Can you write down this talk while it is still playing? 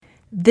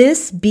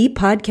This B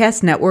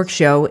Podcast Network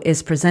show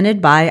is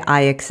presented by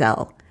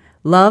IXL.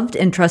 Loved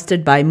and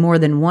trusted by more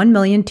than 1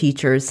 million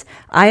teachers,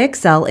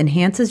 IXL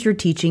enhances your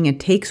teaching and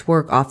takes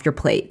work off your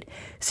plate,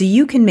 so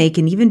you can make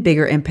an even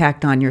bigger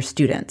impact on your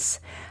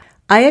students.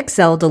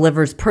 IXL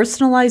delivers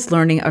personalized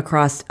learning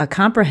across a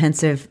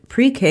comprehensive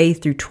pre-K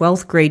through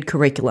 12th grade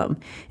curriculum,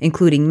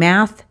 including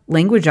math,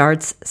 language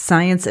arts,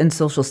 science, and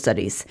social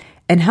studies,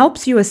 and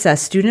helps you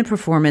assess student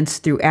performance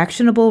through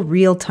actionable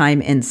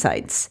real-time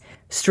insights.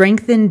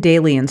 Strengthen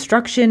daily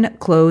instruction,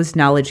 close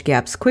knowledge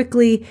gaps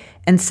quickly,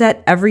 and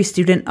set every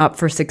student up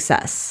for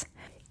success.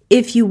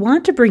 If you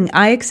want to bring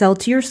IXL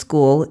to your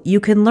school, you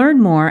can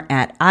learn more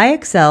at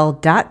ixl.com/BE.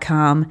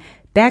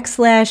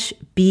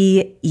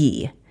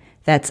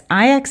 That's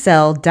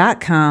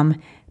ixl.com/BE.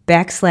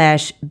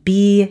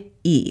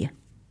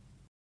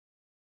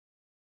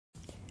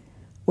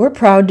 We're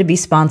proud to be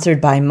sponsored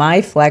by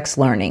MyFlex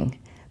Learning.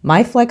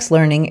 MyFlex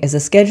Learning is a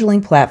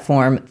scheduling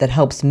platform that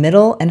helps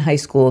middle and high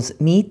schools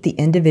meet the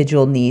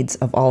individual needs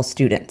of all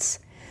students.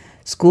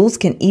 Schools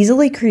can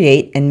easily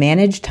create and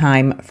manage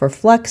time for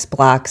flex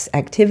blocks,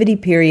 activity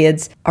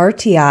periods,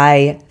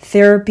 RTI,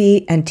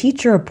 therapy, and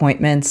teacher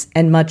appointments,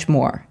 and much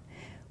more.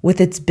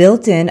 With its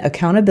built-in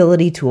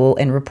accountability tool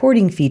and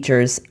reporting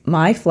features,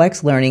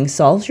 MyFlex Learning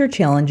solves your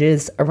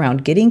challenges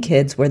around getting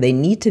kids where they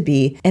need to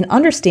be and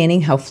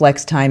understanding how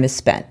flex time is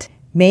spent.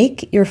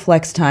 Make your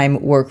flex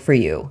time work for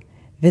you.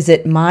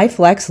 Visit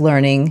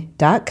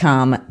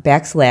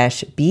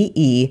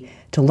myflexlearning.com/BE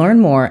to learn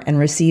more and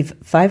receive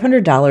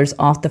 $500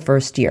 off the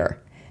first year.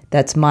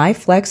 That's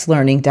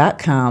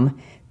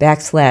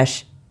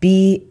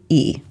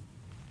myflexlearning.com/BE.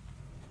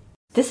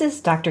 This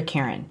is Dr.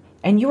 Karen,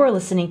 and you are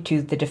listening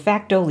to the De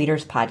facto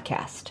Leaders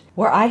Podcast,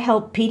 where I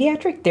help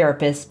pediatric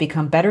therapists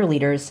become better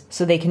leaders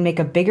so they can make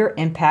a bigger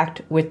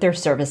impact with their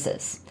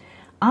services.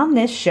 On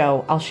this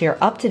show, I'll share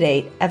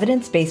up-to-date,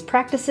 evidence-based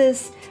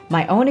practices,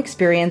 my own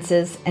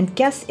experiences, and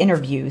guest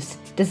interviews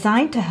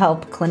designed to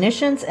help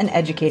clinicians and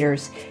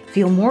educators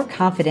feel more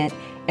confident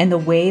in the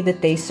way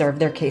that they serve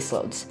their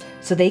caseloads,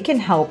 so they can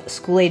help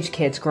school-age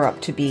kids grow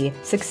up to be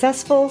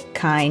successful,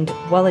 kind,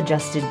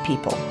 well-adjusted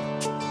people.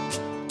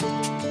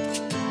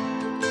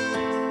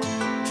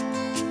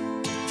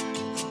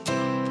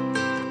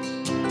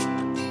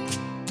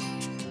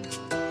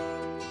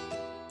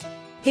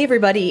 Hey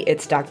everybody,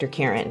 it's Dr.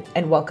 Karen,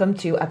 and welcome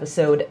to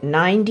episode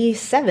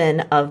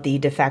 97 of the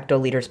De facto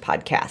Leaders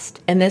Podcast.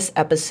 In this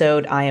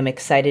episode, I am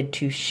excited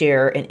to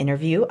share an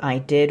interview I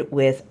did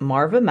with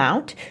Marva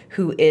Mount,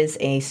 who is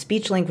a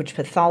speech-language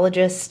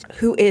pathologist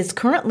who is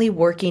currently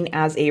working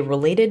as a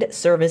related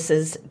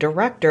services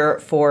director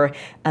for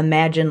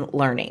Imagine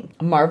Learning.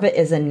 Marva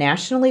is a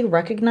nationally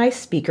recognized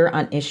speaker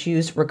on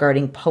issues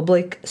regarding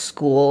public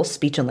school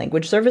speech and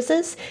language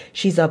services.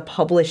 She's a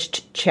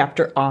published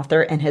chapter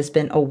author and has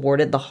been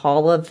awarded the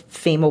Hall of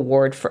Fame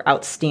Award for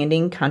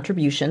outstanding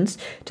contributions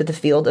to the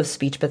field of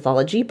speech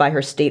pathology by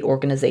her state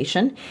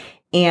organization.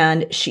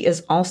 And she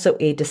is also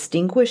a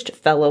distinguished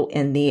fellow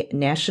in the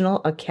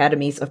National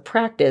Academies of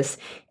Practice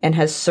and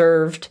has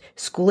served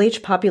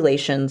school-age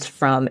populations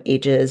from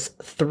ages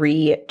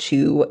 3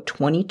 to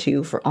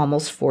 22 for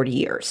almost 40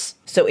 years.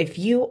 So if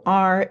you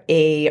are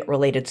a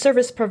related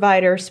service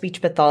provider,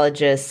 speech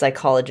pathologist,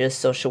 psychologist,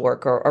 social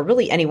worker, or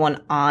really anyone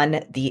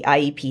on the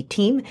IEP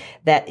team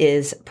that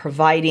is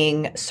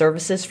providing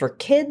services for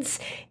kids,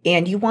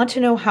 and you want to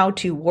know how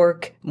to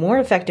work more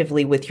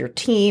effectively with your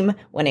team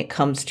when it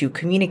comes to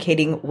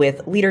communicating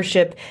with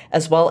leadership,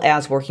 as well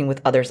as working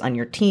with others on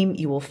your team,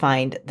 you will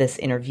find this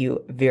interview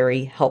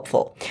very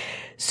helpful.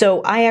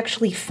 So I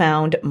actually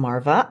found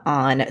Marva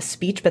on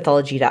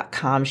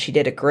speechpathology.com. She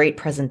did a great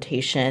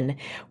presentation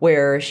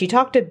where she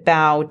talked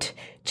about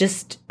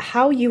just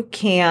how you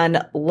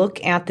can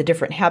look at the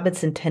different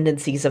habits and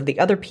tendencies of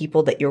the other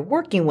people that you're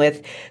working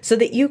with so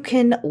that you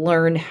can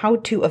learn how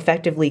to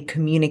effectively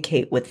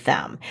communicate with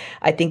them.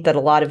 I think that a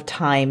lot of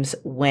times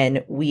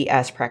when we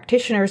as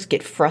practitioners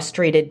get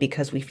frustrated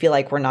because we feel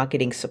like we're not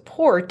getting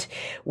support,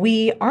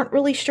 we aren't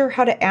really sure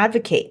how to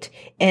advocate.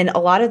 And a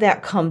lot of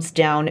that comes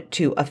down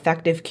to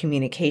effective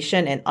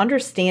communication and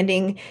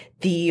understanding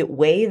the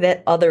way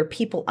that other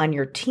people on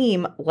your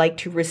team like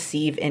to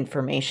receive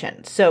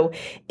information. So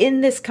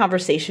in this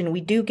conversation, we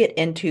do get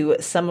into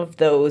some of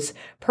those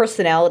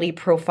personality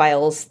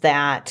profiles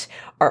that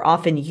are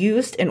often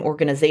used in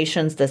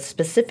organizations. The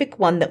specific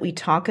one that we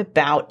talk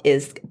about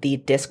is the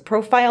DISC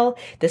profile.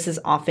 This is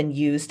often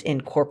used in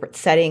corporate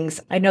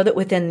settings. I know that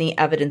within the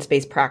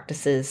evidence-based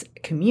practices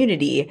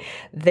community,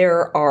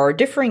 there are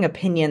differing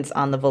opinions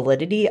on the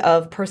validity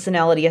of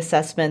personality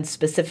assessments,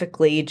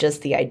 specifically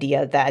just the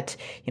idea that,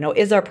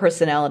 is our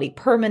personality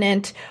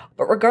permanent?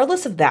 But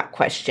regardless of that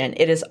question,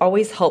 it is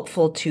always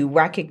helpful to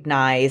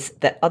recognize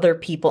that other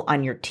people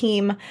on your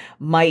team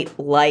might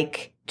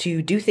like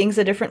to do things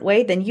a different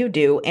way than you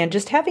do. And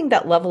just having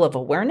that level of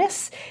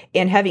awareness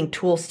and having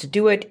tools to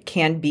do it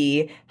can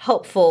be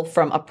helpful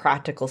from a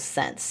practical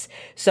sense.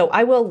 So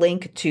I will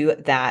link to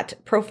that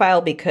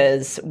profile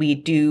because we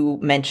do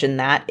mention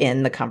that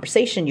in the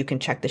conversation. You can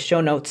check the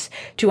show notes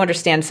to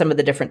understand some of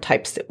the different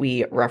types that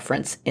we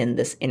reference in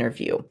this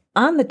interview.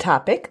 On the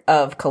topic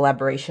of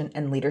collaboration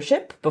and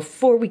leadership,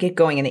 before we get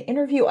going in the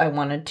interview, I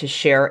wanted to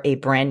share a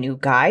brand new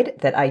guide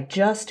that I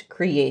just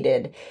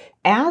created.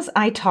 As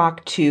I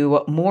talk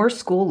to more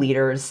school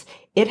leaders,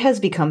 it has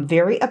become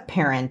very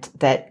apparent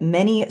that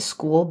many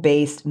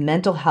school-based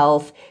mental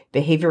health,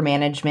 behavior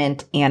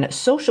management, and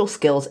social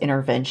skills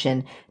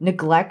intervention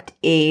neglect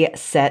a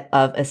set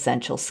of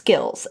essential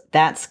skills,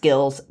 that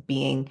skills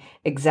being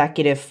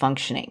executive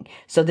functioning.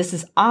 So this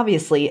is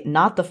obviously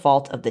not the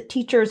fault of the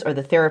teachers or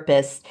the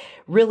therapists.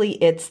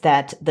 Really, it's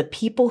that the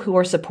people who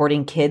are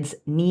supporting kids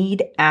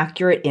need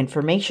accurate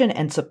information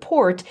and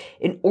support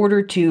in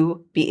order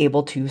to be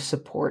able to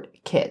support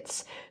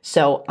kids.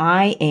 So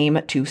I aim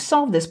to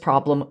solve this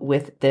problem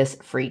with this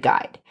free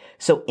guide.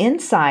 So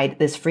inside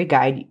this free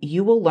guide,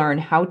 you will learn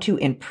how to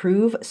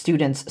improve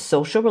students'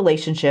 social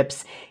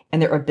relationships and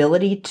their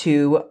ability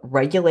to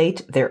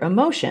regulate their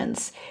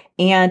emotions,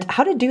 and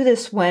how to do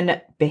this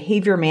when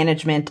behavior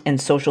management and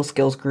social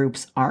skills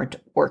groups aren't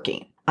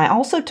working. I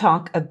also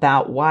talk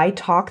about why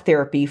talk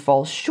therapy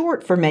falls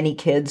short for many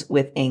kids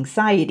with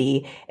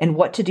anxiety and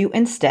what to do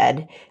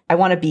instead. I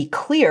want to be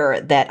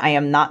clear that I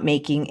am not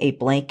making a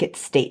blanket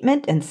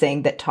statement and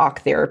saying that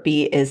talk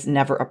therapy is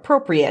never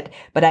appropriate,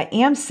 but I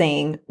am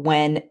saying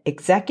when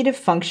executive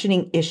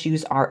functioning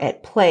issues are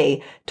at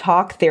play,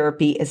 talk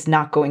therapy is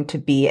not going to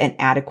be an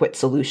adequate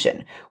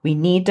solution. We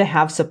need to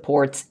have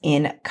supports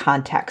in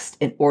context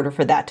in order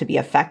for that to be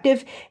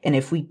effective. And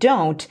if we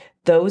don't,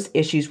 those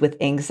issues with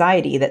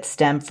anxiety that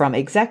stem from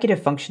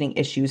executive functioning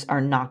issues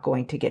are not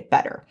going to get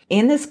better.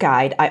 In this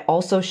guide, I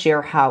also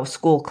share how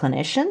school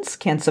clinicians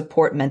can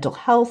support mental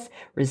health,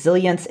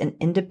 resilience, and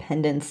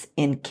independence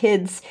in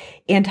kids,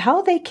 and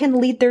how they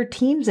can lead their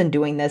teams in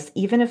doing this,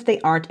 even if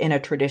they aren't in a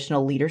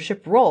traditional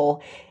leadership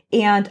role.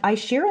 And I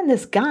share in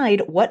this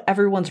guide what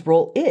everyone's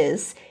role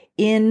is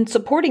in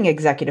supporting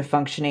executive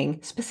functioning,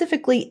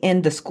 specifically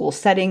in the school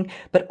setting,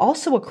 but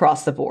also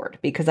across the board,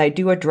 because I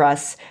do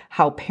address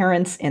how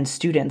parents and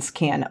students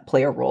can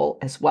play a role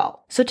as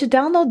well. So to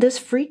download this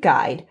free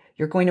guide,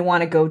 you're going to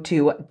want to go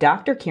to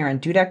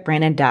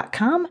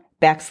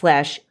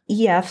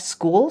drkarendudekbrandon.com/EF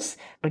schools.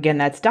 Again,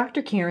 that's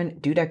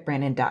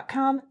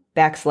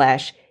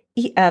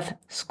drkarendudekbrandon.com/EF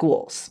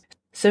schools.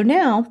 So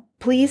now,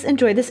 please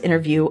enjoy this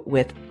interview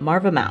with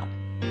Marva Mount.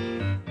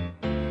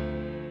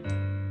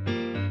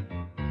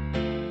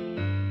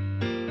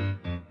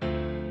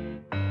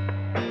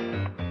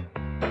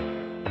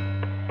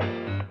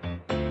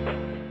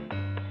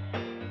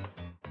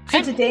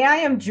 So today I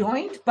am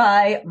joined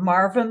by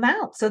Marva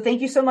Mount. So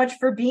thank you so much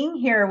for being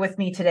here with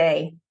me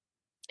today.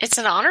 It's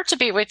an honor to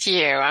be with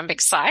you. I'm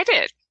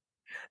excited.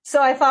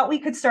 So I thought we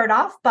could start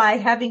off by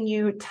having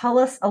you tell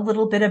us a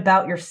little bit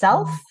about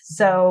yourself.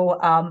 So,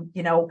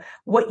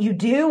 what you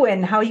do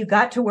and how you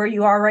got to where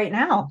you are right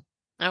now.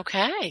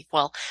 Okay.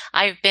 Well,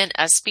 I've been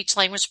a speech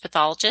language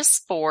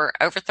pathologist for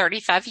over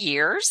 35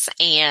 years,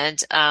 and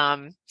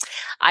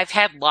I've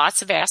had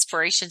lots of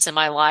aspirations in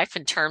my life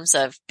in terms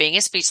of being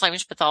a speech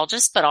language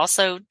pathologist, but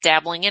also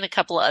dabbling in a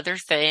couple of other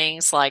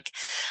things like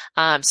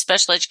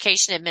special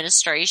education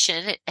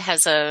administration. It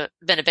has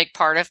been a big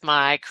part of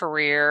my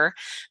career.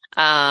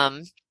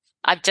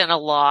 I've done a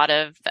lot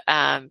of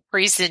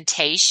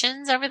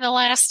presentations over the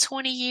last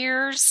 20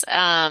 years,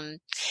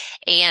 and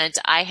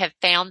I have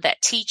found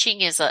that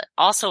teaching is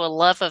also a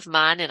love of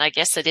mine, and I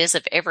guess it is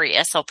of every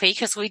SLP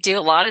because we do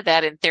a lot of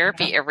that in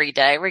therapy every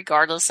day,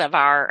 regardless of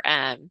our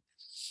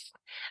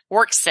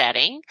work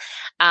setting.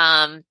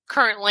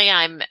 Currently,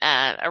 I'm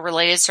a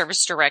related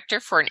service director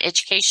for an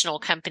educational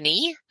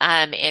company,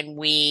 and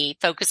we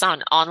focus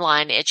on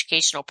online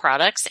educational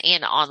products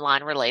and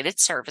online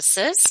related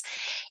services.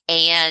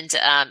 And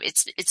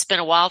it's been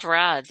a wild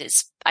ride.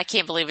 I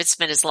can't believe it's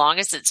been as long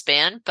as it's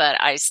been, but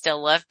I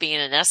still love being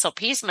an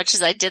SLP as much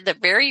as I did the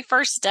very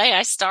first day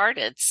I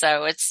started.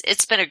 So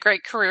it's been a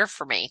great career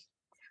for me.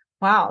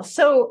 Wow.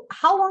 So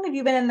how long have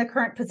you been in the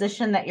current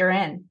position that you're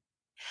in?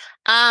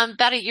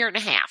 About a year and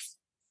a half.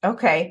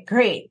 Okay,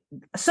 great.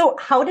 So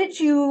how did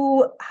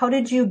you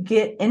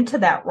get into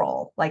that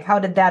role? Like, how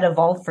did that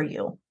evolve for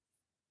you?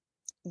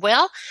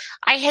 Well,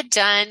 I had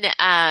done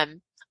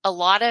a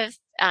lot of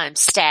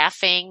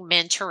staffing,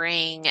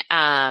 mentoring,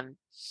 kind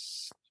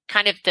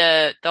of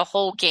the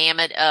whole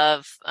gamut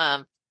of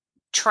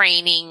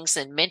trainings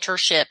and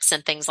mentorships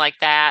and things like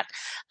that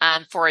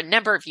for a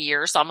number of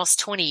years, almost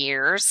 20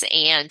 years.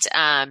 And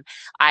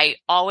I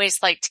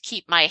always like to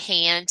keep my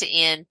hand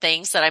in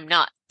things that I'm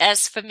not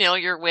as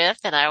familiar with,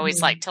 and I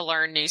always like to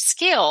learn new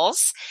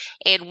skills.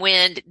 And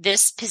when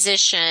this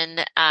position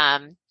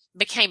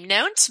became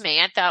known to me,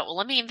 I thought, well,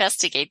 let me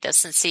investigate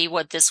this and see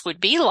what this would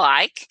be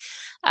like.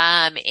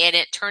 And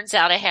it turns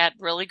out I had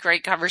really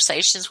great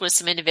conversations with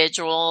some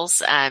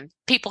individuals,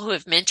 people who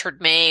have mentored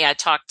me. I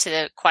talked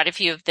to quite a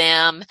few of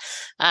them.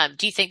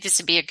 Do you think this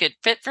would be a good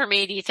fit for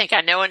me? Do you think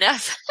I know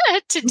enough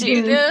to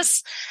do Mhm.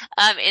 this?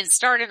 And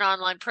start an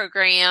online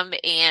program.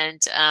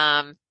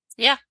 And,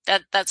 yeah,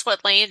 that's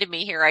what landed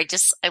me here.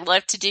 I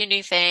love to do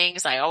new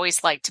things. I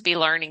always like to be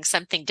learning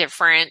something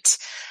different.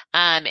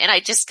 And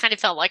I just kind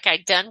of felt like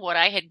I'd done what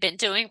I had been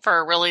doing for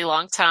a really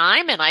long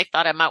time. And I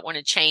thought I might want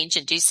to change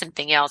and do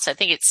something else. I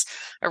think it's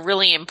a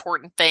really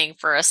important thing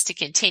for us to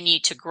continue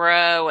to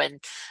grow and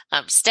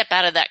step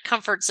out of that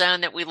comfort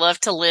zone that we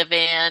love to live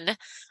in.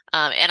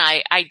 And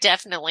I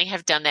definitely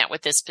have done that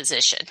with this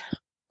position.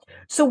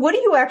 So what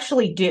do you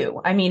actually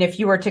do? I mean, if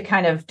you were to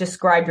kind of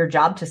describe your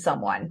job to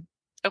someone.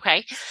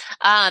 Okay.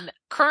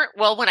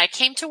 When I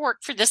came to work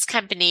for this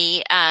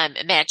company,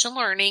 Imagine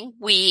Learning,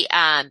 we,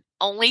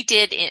 only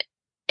did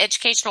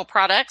educational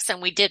products,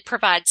 and we did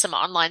provide some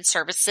online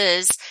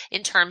services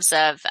in terms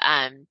of,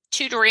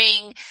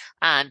 tutoring,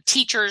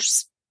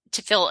 teachers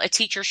to fill a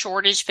teacher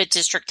shortage. The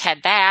district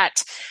had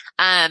that.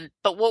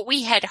 But what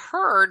we had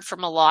heard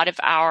from a lot of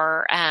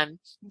our,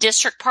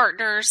 district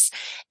partners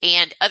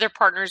and other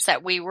partners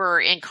that we were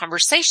in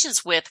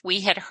conversations with,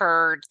 we had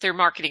heard through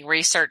marketing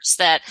research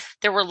that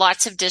there were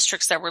lots of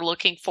districts that were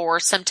looking for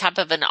some type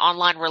of an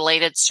online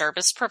related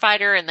service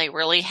provider, and they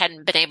really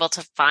hadn't been able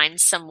to find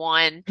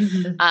someone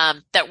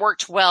Mhm. that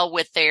worked well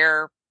with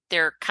their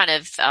kind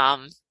of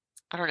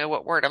I don't know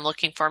what word I'm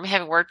looking for. I'm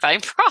having word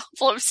finding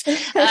problems.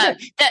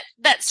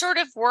 That sort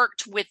of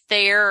worked with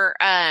their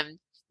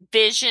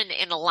vision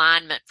and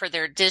alignment for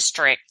their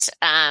district.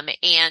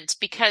 And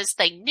because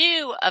they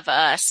knew of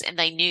us and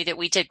they knew that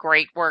we did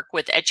great work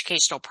with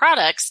educational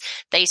products,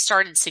 they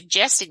started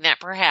suggesting that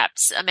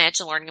perhaps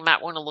Imagine Learning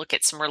might want to look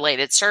at some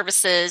related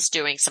services,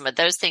 doing some of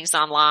those things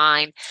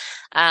online.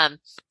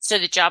 So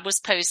the job was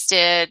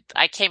posted.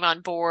 I came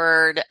on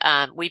board.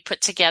 We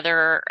put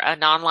together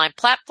an online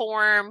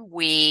platform.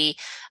 We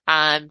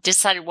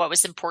decided what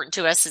was important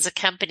to us as a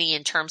company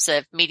in terms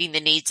of meeting the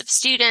needs of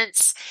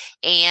students.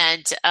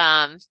 And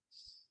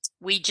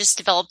we just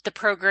developed the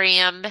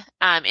program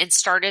and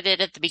started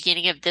it at the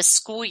beginning of this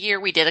school year.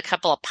 We did a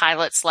couple of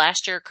pilots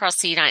last year across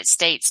the United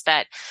States,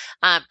 but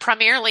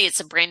primarily it's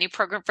a brand new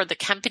program for the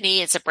company.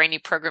 It's a brand new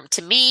program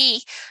to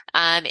me.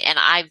 And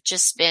I've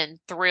just been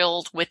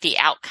thrilled with the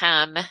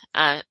outcome,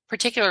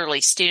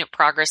 particularly student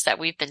progress that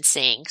we've been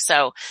seeing.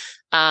 So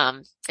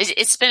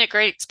it's been a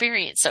great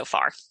experience so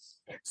far.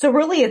 So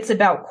really it's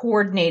about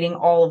coordinating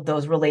all of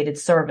those related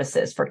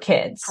services for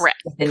kids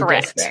Correct. within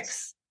Correct.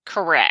 districts.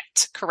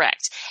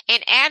 Correct.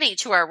 And adding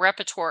to our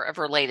repertoire of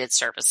related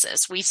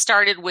services, we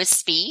started with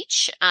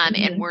speech, and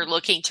Mhm. we're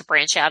looking to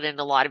branch out in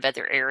a lot of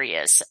other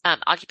areas,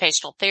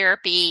 occupational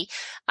therapy,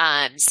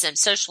 some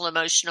social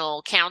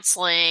emotional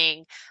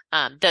counseling,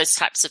 those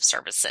types of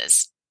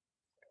services.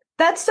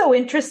 That's so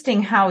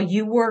interesting how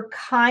you were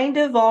kind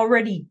of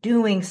already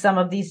doing some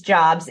of these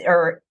jobs,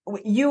 or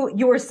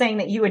you were saying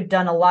that you had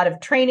done a lot of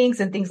trainings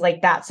and things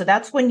like that. So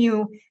that's when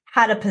you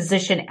had a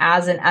position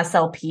as an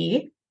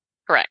SLP.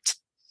 Correct.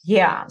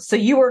 Yeah. So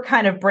you were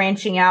kind of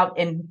branching out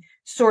and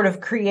sort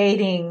of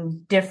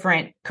creating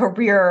different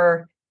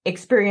career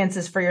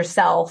experiences for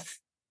yourself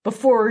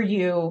before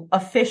you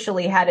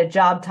officially had a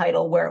job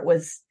title where it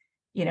was,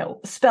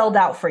 spelled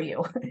out for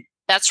you.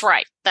 That's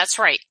right.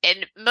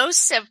 And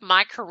most of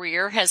my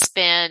career has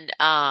been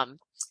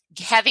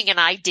having an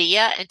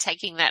idea and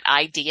taking that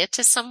idea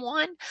to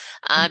someone.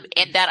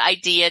 And that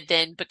idea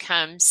then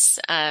becomes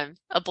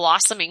a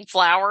blossoming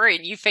flower,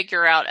 and you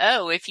figure out,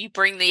 oh, if you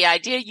bring the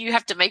idea, you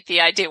have to make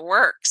the idea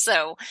work.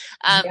 So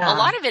a Yeah.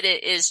 lot of it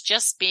is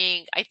just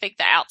being, I think,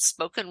 the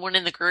outspoken one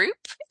in the group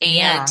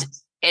Yeah.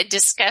 and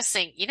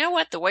discussing, you know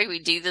what, the way we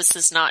do this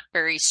is not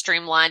very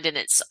streamlined, and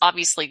it's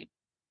obviously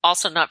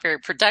also not very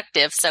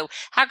productive. So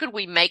how could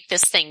we make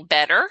this thing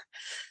better?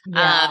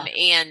 Yeah.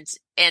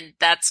 And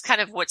that's kind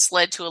of what's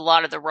led to a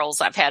lot of the roles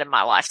I've had in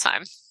my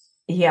lifetime.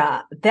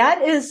 Yeah,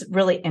 that is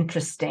really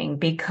interesting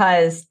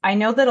because I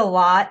know that a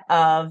lot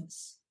of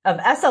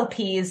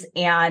SLPs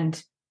and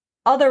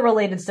other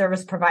related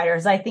service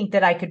providers, I think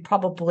that I could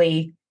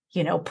probably,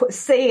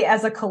 say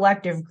as a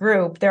collective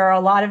group, there are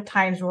a lot of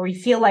times where we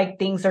feel like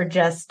things are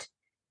just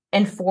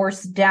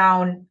enforced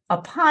down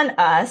upon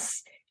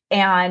us.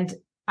 And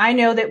I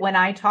know that when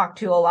I talk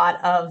to a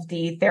lot of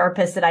the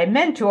therapists that I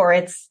mentor,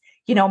 it's,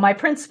 my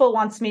principal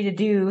wants me to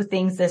do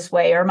things this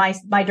way, or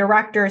my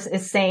director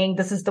is saying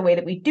this is the way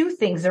that we do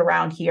things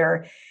around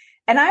here.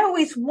 And I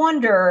always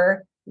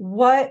wonder,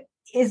 what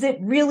is it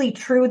really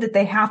true that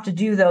they have to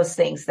do those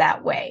things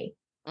that way?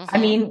 I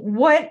mean,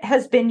 what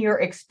has been your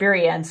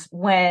experience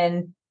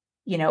when,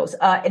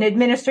 an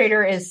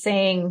administrator is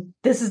saying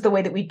this is the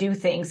way that we do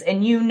things,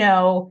 and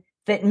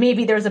that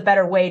maybe there's a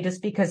better way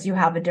just because you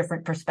have a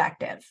different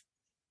perspective?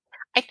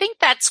 I think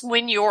that's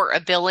when your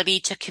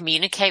ability to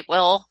communicate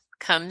well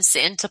comes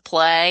into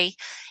play.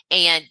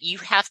 And you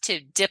have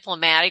to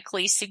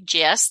diplomatically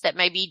suggest that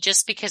maybe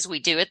just because we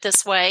do it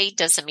this way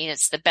doesn't mean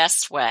it's the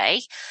best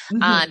way.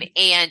 Mhm.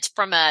 And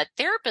from a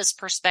therapist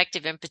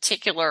perspective in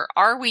particular,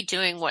 are we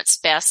doing what's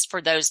best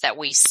for those that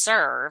we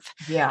serve?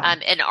 Yeah.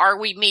 And are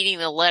we meeting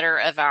the letter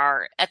of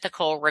our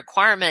ethical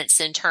requirements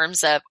in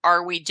terms of,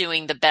 are we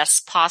doing the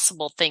best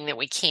possible thing that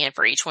we can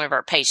for each one of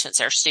our patients,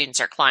 our students,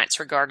 our clients,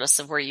 regardless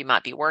of where you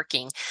might be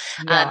working?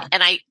 Yeah.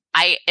 And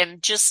I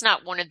am just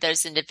not one of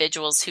those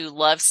individuals who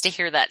loves to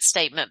hear that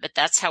statement, but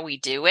that's how we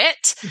do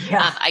it.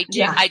 Yeah.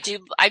 Yeah. I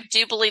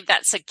do believe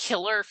that's a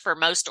killer for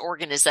most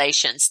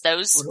organizations.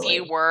 Those few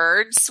Totally.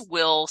 words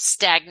will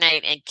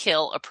stagnate and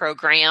kill a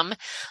program,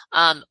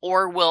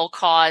 or will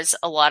cause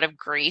a lot of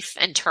grief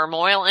and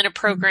turmoil in a Mhm.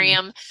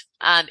 program.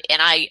 And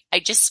I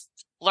just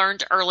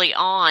learned early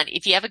on,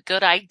 if you have a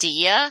good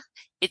idea,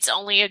 it's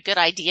only a good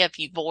idea if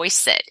you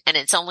voice it, and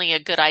it's only a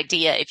good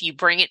idea if you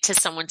bring it to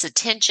someone's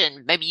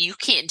attention. Maybe you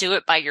can't do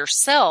it by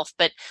yourself,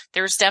 but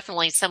there's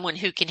definitely someone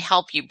who can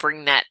help you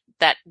bring that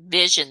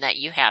vision that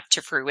you have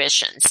to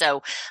fruition.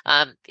 So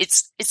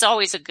it's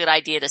always a good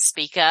idea to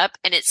speak up,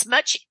 and it's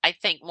much, I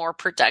think, more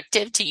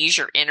productive to use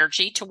your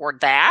energy toward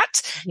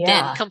that than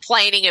Yeah.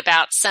 complaining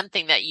about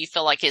something that you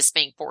feel like is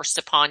being forced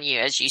upon you,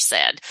 as you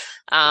said.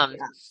 Yeah.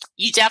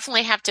 You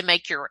definitely have to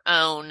make your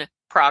own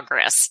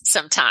progress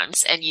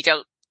sometimes, and you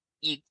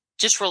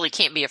just really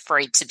can't be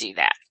afraid to do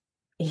that.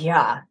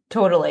 Yeah,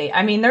 totally.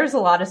 I mean, there's a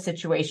lot of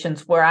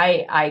situations where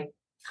I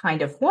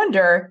kind of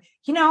wonder,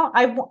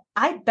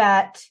 I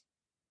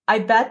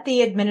bet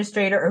the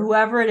administrator or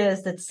whoever it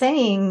is that's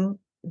saying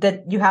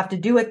that you have to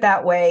do it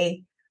that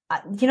way,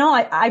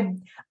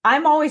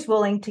 I'm always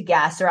willing to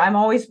guess, or I'm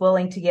always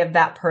willing to give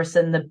that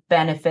person the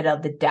benefit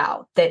of the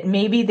doubt that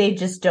maybe they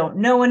just don't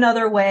know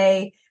another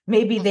way.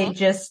 Maybe they Hmm.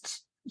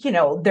 just,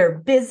 they're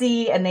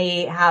busy and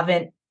they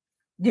haven't,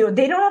 they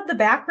don't have the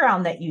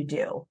background that you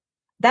do.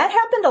 That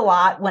happened a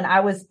lot when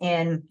I was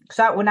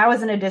when I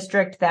was in a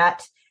district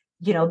that,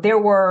 there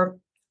were,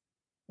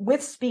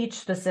 with speech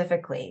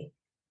specifically,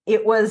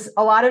 it was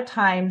a lot of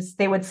times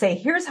they would say,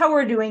 here's how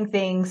we're doing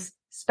things,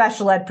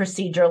 special ed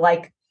procedure.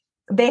 Like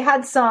they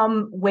had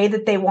some way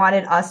that they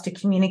wanted us to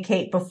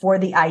communicate before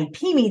the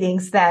IEP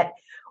meetings that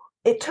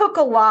it took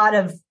a lot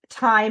of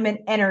time and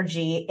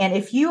energy. And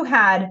if you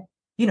had,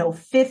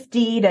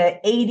 50 to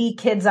 80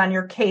 kids on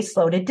your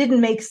caseload, it didn't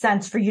make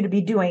sense for you to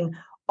be doing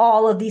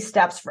all of these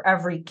steps for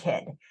every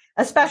kid,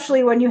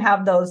 especially when you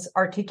have those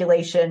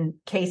articulation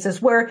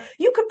cases where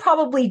you could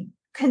probably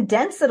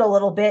condense it a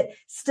little bit,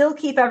 still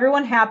keep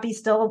everyone happy,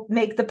 still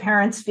make the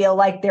parents feel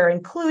like they're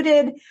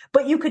included,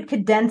 but you could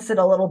condense it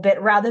a little bit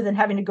rather than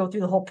having to go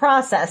through the whole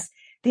process.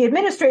 The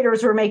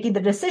administrators were making the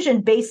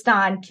decision based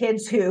on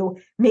kids who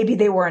maybe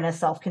they were in a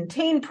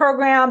self-contained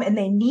program and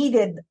they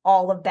needed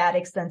all of that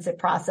extensive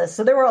process.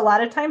 So there were a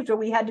lot of times where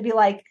we had to be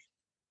like,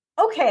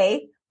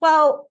 okay,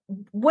 well,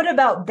 what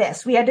about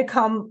this? We had to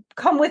come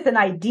with an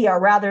idea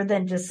rather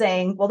than just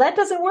saying, well, that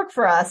doesn't work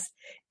for us.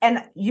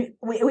 And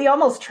we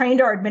almost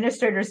trained our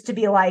administrators to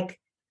be like,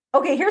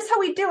 okay, here's how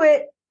we do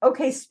it.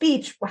 Okay,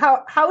 speech.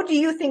 How do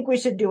you think we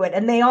should do it?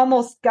 And they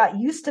almost got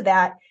used to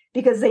that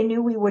because they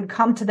knew we would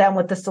come to them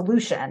with the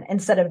solution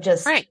instead of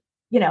just, Right.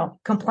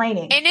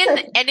 complaining.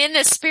 And in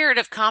the spirit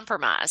of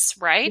compromise,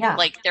 right? Yeah.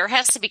 Like there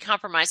has to be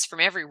compromise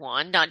from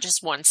everyone, not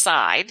just one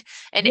side.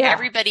 And Yeah.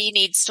 everybody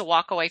needs to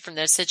walk away from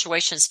those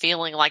situations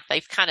feeling like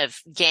they've kind of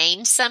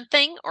gained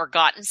something or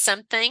gotten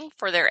something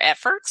for their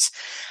efforts.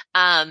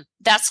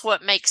 That's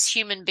what makes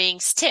human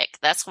beings tick.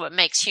 That's what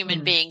makes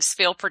human Mm. beings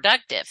feel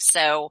productive.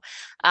 So,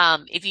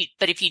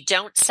 if you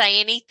don't say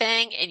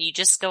anything and you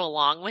just go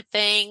along with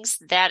things,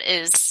 that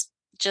is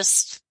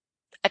just,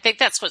 I think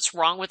that's what's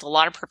wrong with a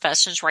lot of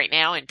professions right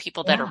now, and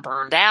people that are Yeah.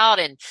 burned out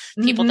and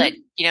people that,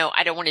 Mm-hmm.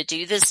 I don't want to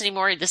do this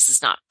anymore. This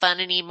is not fun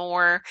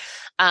anymore.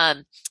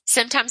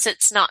 Sometimes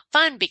it's not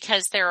fun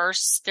because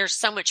there's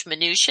so much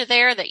minutia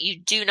there that you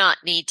do not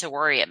need to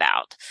worry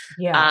about.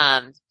 Yeah.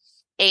 Um,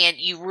 and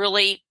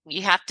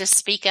you have to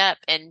speak up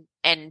and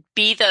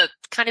be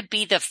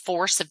the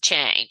force of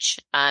change.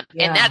 And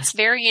Yeah. that's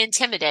very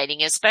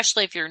intimidating,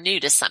 especially if you're new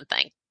to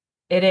something.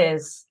 It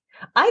is.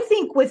 I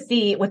think with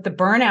the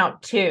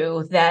burnout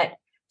too, that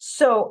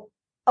so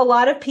a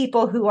lot of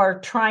people who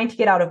are trying to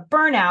get out of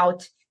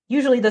burnout,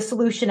 usually the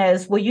solution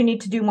is, well, you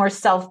need to do more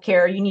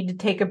self-care, you need to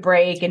take a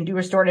break and do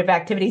restorative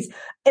activities.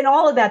 And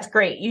all of that's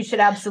great. You should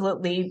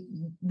absolutely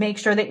make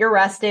sure that you're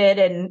rested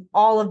and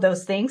all of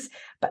those things.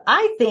 But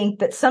I think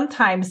that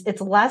sometimes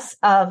it's less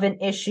of an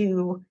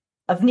issue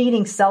of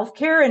needing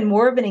self-care and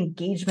more of an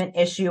engagement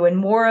issue and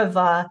more of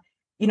a,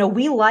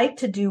 we like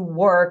to do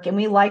work and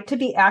we like to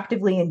be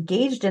actively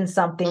engaged in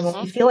something when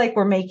Hmm. we feel like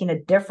we're making a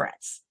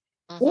difference.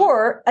 Hmm.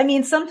 Or, I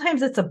mean,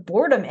 sometimes it's a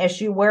boredom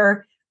issue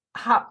where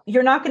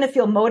you're not going to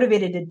feel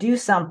motivated to do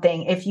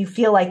something if you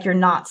feel like you're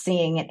not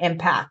seeing an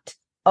impact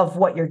of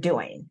what you're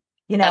doing.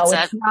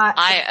 It's not.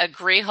 I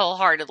agree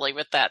wholeheartedly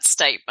with that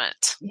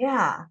statement.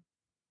 Yeah.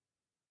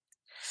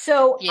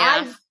 So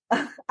Yeah.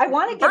 I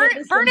want to get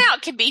into some,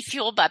 Burnout can be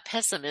fueled by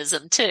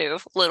pessimism too,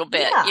 a little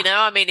bit. yeah.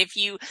 I mean, if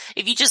you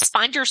just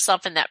find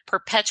yourself in that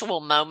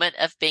perpetual moment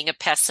of being a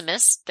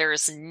pessimist, there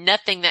is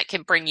nothing that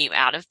can bring you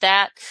out of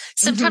that.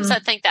 Sometimes I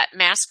Mhm. think that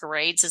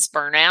masquerades as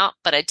burnout,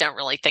 but I don't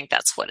really think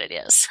that's what it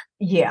is.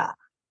 Yeah.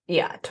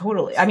 Yeah,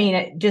 totally. I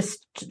mean,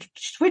 just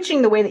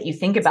switching the way that you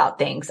think about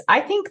things. I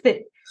think that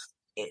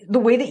the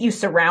way that you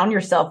surround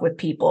yourself with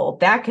people,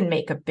 that can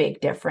make a big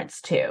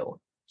difference too.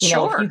 If you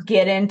Sure.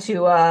 get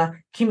into a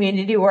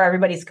community where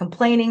everybody's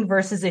complaining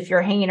versus if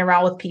you're hanging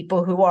around with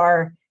people who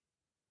are,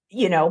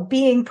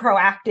 being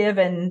proactive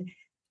and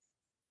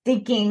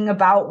thinking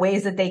about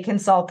ways that they can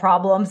solve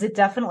problems, it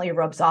definitely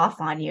rubs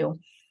off on you.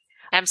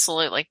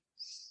 Absolutely.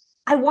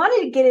 I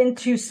wanted to get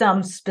into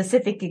some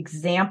specific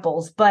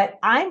examples, but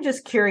I'm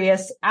just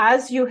curious,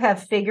 as you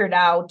have figured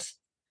out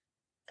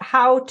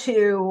how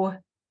to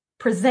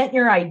present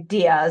your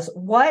ideas,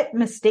 what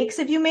mistakes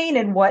have you made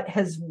and what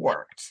has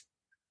worked?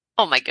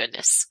 Oh my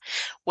goodness.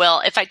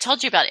 Well, if I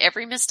told you about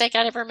every mistake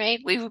I'd ever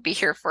made, we would be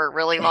here for a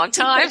really long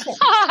time.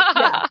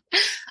 Yeah.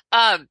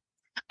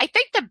 I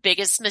think the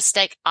biggest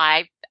mistake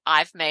I've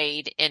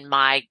made in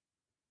my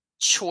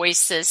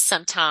choices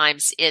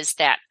sometimes is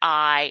that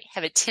I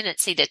have a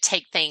tendency to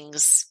take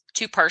things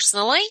too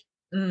personally.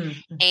 Mm.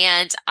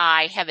 And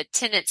I have a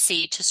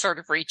tendency to sort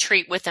of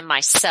retreat within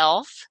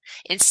myself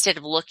instead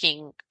of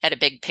looking at a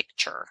big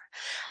picture.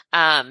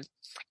 Um,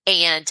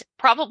 and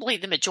probably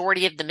the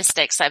majority of the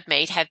mistakes I've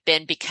made have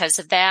been because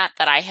of that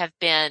I have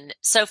been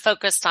so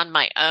focused on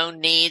my own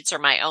needs or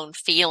my own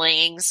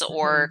feelings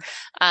or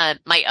Mhm.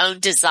 my own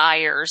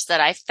desires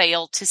that I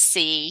fail to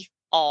see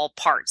all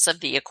parts of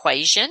the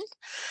equation.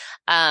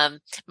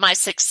 My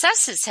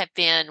successes have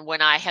been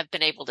when I have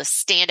been able to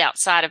stand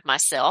outside of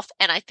myself.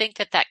 And I think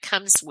that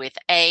comes with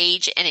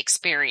age and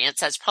experience.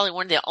 That's probably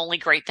one of the only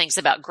great things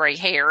about gray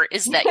hair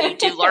is that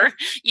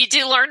you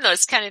do learn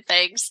those kind of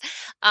things.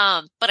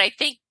 But I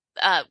think,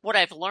 what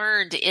I've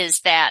learned is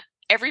that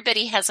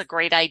everybody has a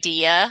great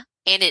idea.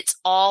 And it's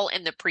all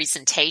in the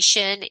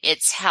presentation.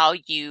 It's how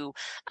you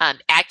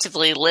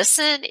actively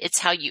listen. It's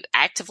how you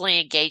actively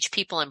engage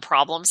people in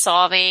problem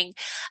solving,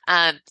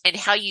 and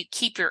how you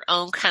keep your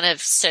own kind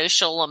of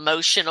social,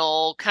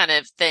 emotional kind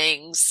of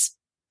things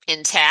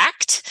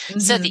intact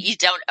so that Mhm. you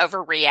don't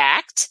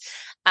overreact.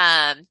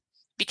 Um,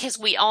 because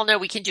we all know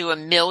we can do a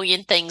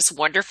million things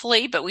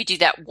wonderfully, but we do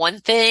that one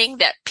thing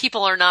that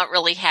people are not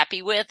really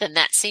happy with. And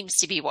that seems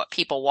to be what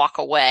people walk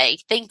away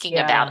thinking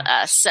about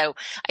Yeah. us. So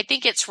I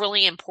think it's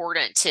really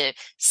important to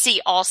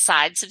see all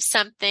sides of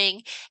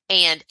something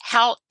and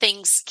how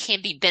things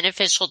can be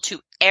beneficial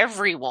to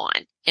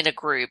everyone in a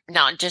group,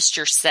 not just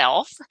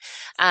yourself.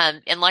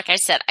 And like I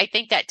said, I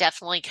think that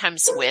definitely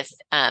comes with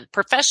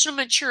professional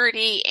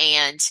maturity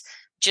and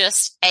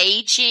just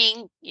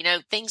aging.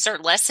 Things are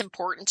less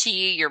important to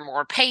you. You're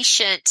more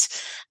patient,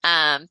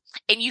 and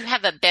you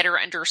have a better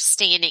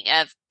understanding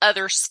of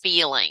others'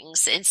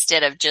 feelings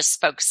instead of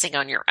just focusing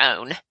on your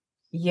own.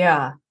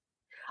 Yeah.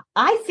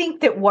 I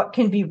think that what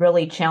can be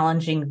really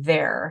challenging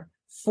there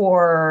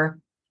for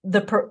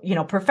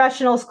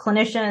professionals,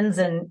 clinicians,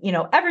 and,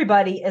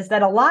 everybody is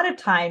that a lot of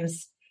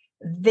times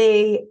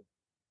they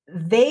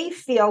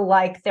feel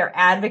like they're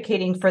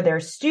advocating for their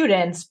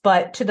students,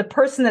 but to the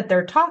person that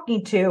they're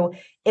talking to,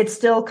 it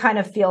still kind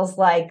of feels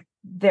like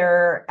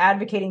they're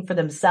advocating for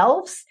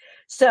themselves.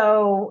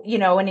 So,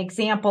 an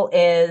example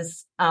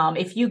is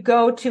if you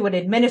go to an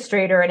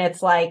administrator and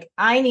it's like,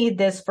 I need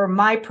this for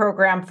my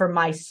program for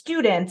my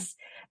students,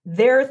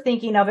 they're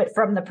thinking of it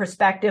from the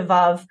perspective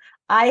of,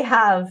 I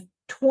have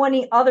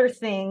 20 other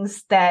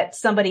things that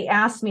somebody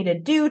asked me to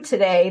do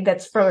today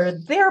that's for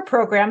their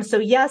program. So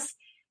yes,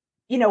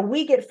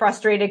 we get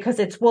frustrated because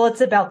it's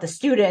about the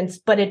students,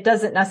 but it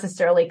doesn't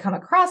necessarily come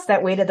across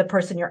that way to the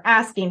person you're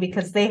asking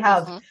because they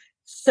have Mm-hmm.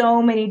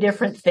 so many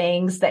different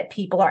things that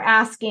people are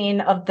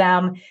asking of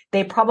them.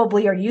 They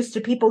probably are used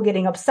to people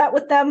getting upset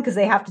with them because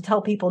they have to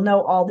tell people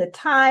no all the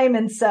time.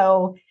 And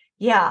so,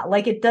 yeah,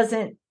 like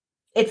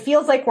it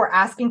feels like we're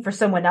asking for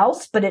someone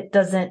else, but it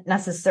doesn't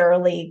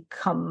necessarily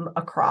come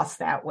across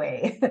that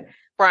way.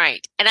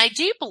 Right. And I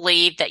do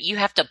believe that you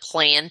have to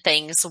plan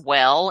things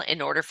well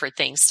in order for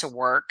things to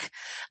work.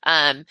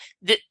 As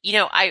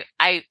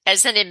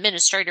an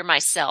administrator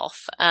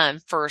myself,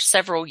 for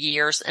several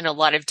years in a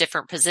lot of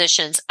different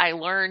positions, I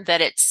learned that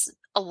it's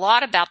a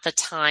lot about the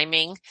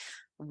timing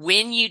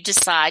when you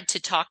decide to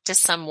talk to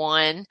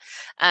someone.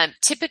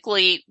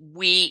 Typically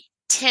we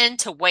tend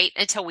to wait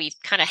until we've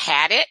kind of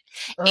had it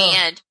Ugh.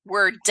 and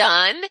we're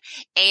done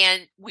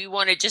and we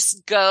want to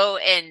just go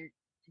and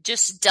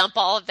just dump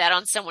all of that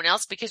on someone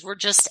else because we're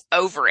just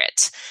over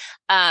it.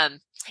 Um,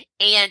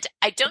 and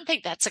I don't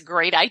think that's a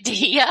great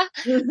idea.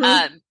 Mm-hmm.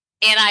 And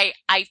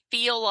I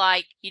feel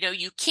like,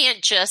 you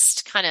can't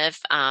just kind of,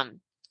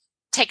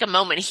 take a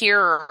moment here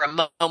or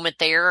a moment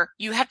there.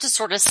 You have to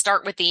sort of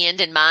start with the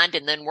end in mind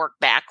and then work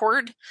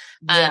backward.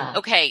 Yeah.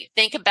 Okay.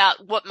 Think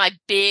about what my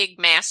big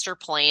master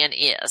plan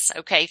is.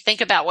 Okay.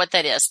 Think about what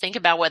that is. Think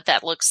about what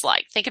that looks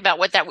like. Think about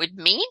what that would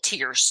mean to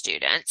your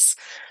students,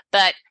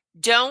 but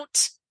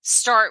don't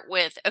start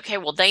with, okay,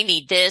 well, they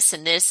need this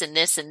and this and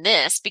this and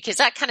this, because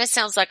that kind of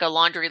sounds like a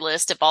laundry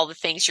list of all the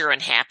things you're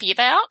unhappy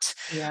about.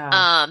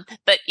 Yeah.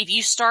 But if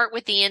you start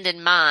with the end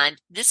in mind,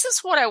 this is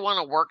what I want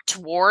to work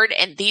toward.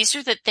 And these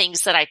are the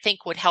things that I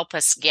think would help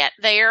us get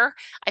there.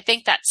 I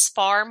think that's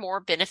far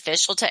more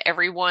beneficial to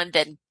everyone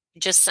than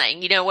just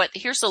saying, you know what,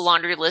 here's a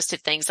laundry list of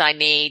things I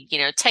need,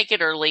 take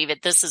it or leave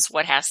it. This is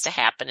what has to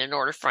happen in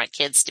order for my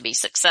kids to be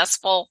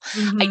successful.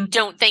 I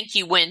don't think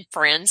you win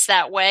friends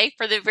that way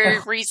for the very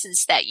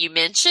reasons that you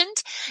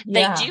mentioned.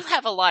 They do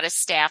have a lot of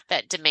staff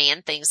that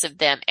demand things of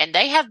them, and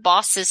they have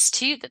bosses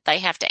too that they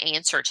have to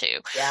answer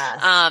to.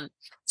 Yes.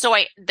 So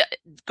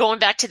going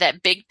back to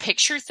that big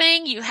picture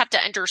thing, you have to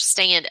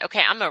understand,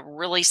 okay, I'm a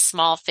really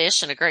small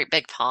fish in a great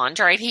big pond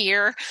right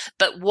here,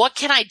 but what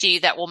can I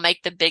do that will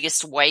make the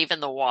biggest wave in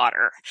the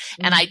water?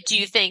 And I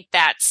do think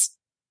that's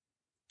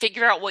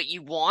figure out what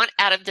you want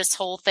out of this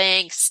whole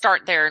thing,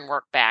 start there and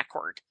work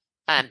backward.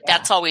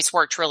 That's always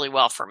worked really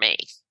well for me.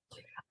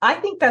 I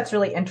think that's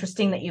really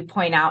interesting that you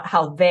point out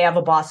how they have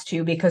a boss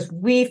too, because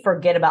we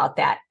forget about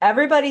that.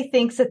 Everybody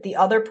thinks that the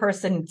other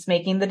person that's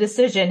making the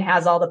decision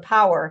has all the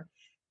power.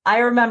 I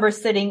remember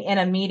sitting in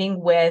a meeting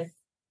with,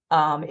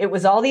 it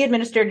was all the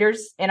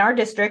administrators in our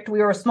district. We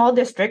were a small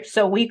district,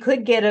 so we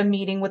could get a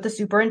meeting with the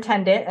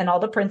superintendent and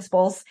all the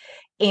principals.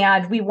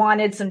 And we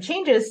wanted some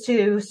changes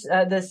to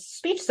the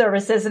speech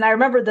services. And I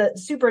remember the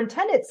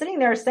superintendent sitting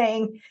there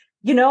saying,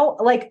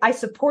 I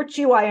support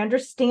you. I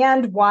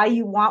understand why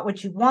you want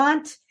what you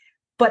want,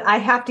 but I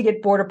have to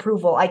get board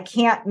approval. I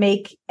can't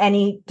make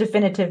any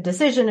definitive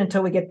decision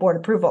until we get board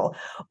approval.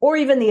 Or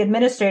even the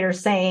administrator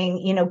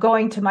saying,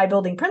 going to my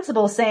building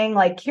principal saying,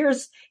 like,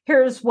 here's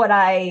what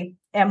I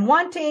am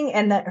wanting.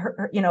 And that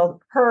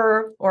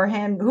her or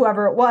him,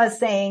 whoever it was,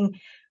 saying,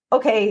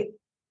 okay,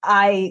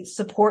 I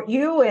support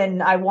you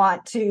and I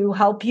want to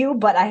help you,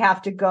 but I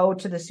have to go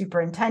to the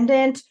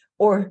superintendent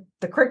or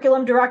the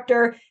curriculum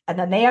director, and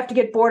then they have to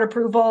get board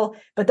approval.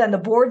 But then the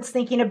board's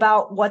thinking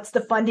about what's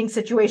the funding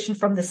situation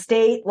from the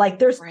state. Like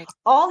there's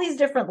all these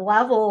different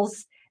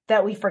levels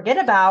that we forget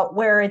about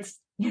where it's,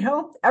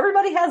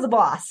 everybody has a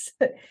boss.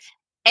 And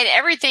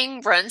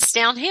everything runs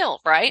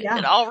downhill, right? Yeah.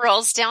 It all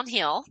rolls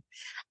downhill.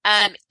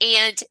 And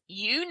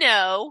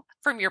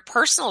from your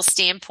personal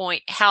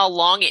standpoint, how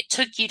long it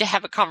took you to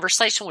have a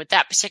conversation with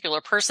that particular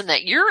person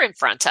that you're in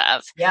front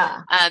of.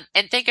 Yeah.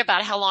 And think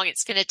about how long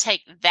it's going to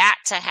take that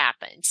to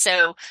happen.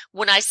 So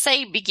when I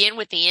say begin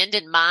with the end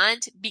in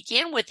mind,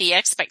 begin with the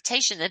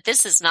expectation that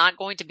this is not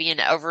going to be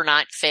an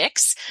overnight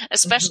fix,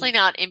 especially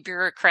not in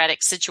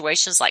bureaucratic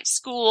situations like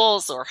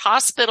schools or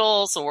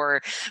hospitals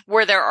or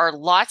where there are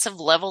lots of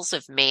levels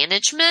of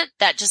management.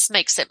 That just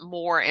makes it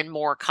more and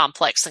more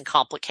complex and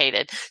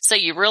complicated. So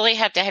you really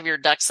have to have your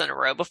ducks in a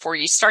row before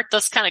you start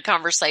those kind of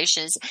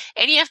conversations,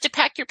 and you have to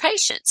pack your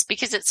patience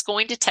because it's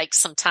going to take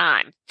some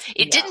time.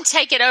 It didn't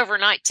take it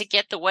overnight to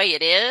get the way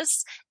it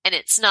is, and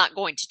it's not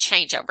going to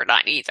change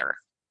overnight either.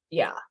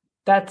 Yeah,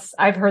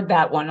 I've heard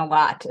that one a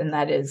lot, and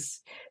that is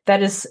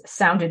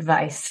sound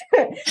advice.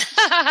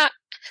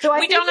 So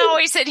we don't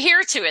always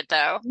adhere to it,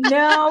 though.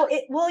 No,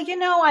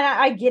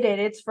 I get it.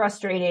 It's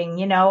frustrating.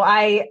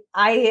 I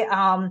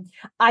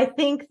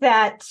think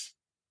that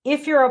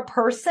if you're a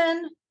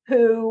person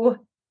who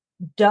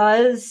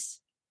does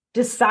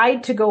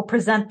decide to go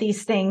present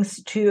these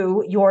things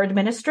to your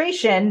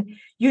administration,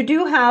 you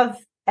do have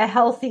a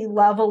healthy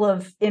level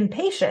of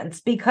impatience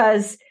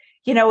because,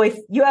 if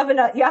you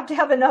have to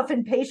have enough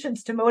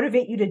impatience to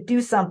motivate you to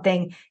do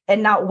something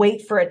and not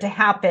wait for it to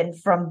happen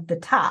from the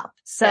top.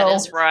 So that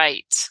is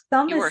right.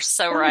 You are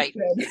so right.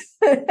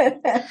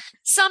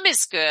 Some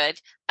is good.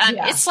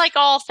 It's like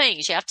all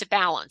things. You have to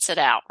balance it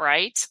out,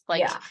 right?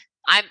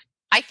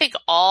 I think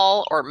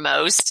all or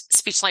most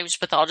speech language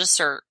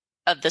pathologists are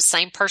of the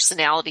same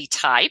personality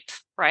type,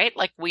 right?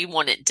 Like we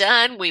want it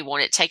done. We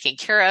want it taken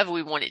care of.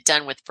 We want it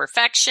done with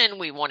perfection.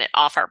 We want it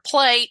off our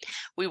plate.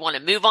 We want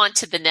to move on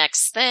to the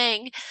next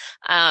thing.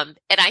 And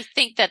I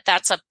think that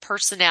that's a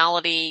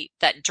personality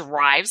that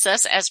drives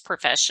us as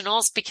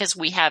professionals because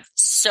we have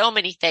so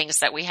many things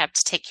that we have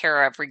to take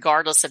care of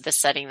regardless of the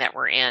setting that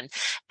we're in.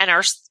 And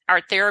our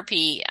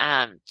therapy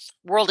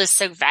world is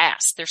so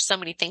vast. There's so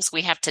many things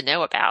we have to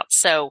know about.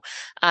 So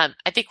I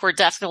think we're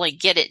definitely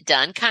get it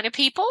done kind of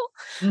people.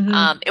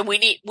 And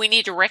we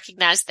need to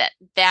recognize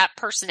that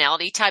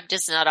personality type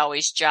does not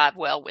always jive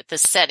well with the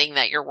setting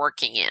that you're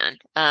working in.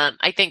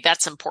 I think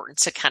that's important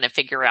to kind of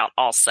figure out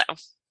also.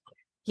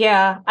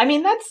 Yeah. I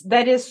mean,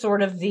 that is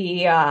sort of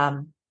the,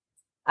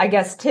 I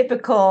guess,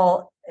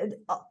 typical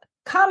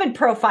common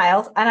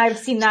profile. And I've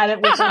seen that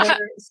with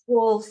other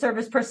school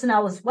service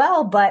personnel as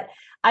well. But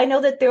I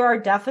know that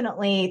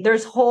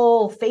there's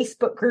whole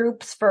Facebook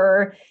groups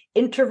for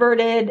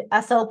introverted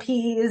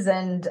SLPs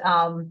and,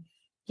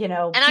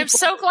 and I'm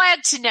so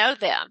glad to know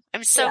them.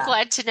 I'm so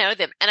glad to know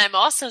them. And I'm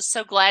also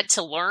so glad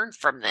to learn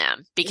from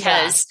them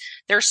because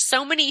there's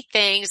so many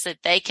things that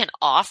they can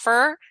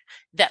offer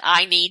that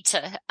I need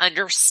to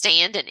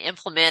understand and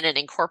implement and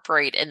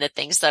incorporate in the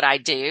things that I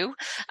do.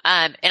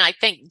 And I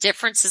think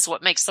difference is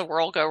what makes the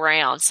world go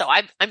round. So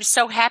I'm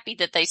so happy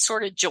that they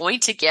sort of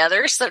joined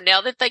together. So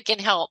now that they can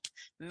help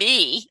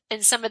me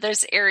in some of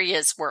those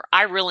areas where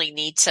I really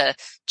need to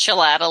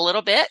chill out a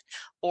little bit,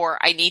 or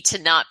I need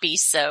to not be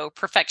so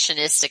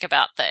perfectionistic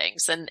about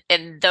things.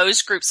 And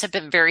those groups have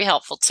been very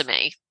helpful to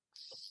me.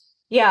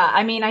 Yeah,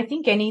 I mean, I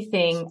think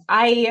anything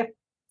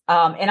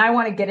and I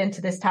want to get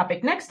into this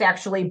topic next,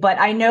 actually, but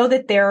I know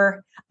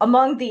that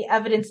among the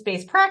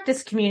evidence-based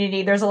practice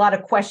community, there's a lot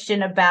of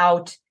question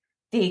about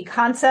the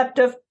concept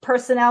of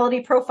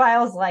personality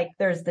profiles. Like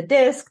there's the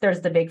DISC,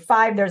 there's the Big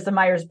Five, there's the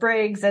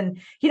Myers-Briggs. And,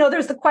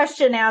 there's the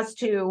question as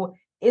to,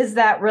 is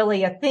that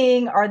really a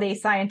thing? Are they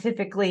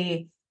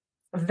scientifically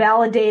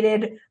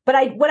validated?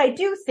 But what I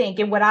do think,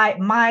 and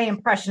my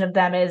impression of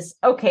them is,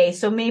 okay,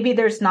 so maybe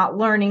there's not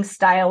learning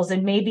styles,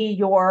 and maybe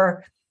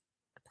your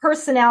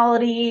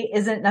personality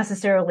isn't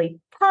necessarily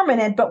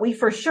permanent, but we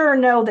for sure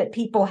know that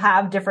people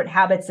have different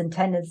habits and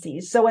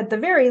tendencies. So at the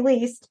very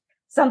least,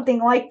 something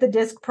like the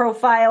DISC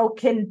profile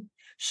can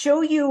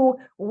show you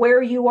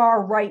where you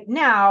are right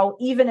now,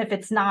 even if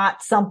it's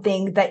not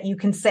something that you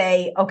can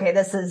say, okay,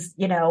 this is,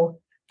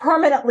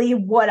 permanently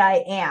what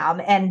I am,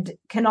 and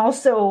can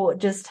also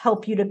just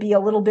help you to be a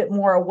little bit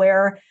more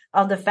aware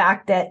of the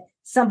fact that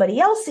somebody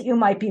else that you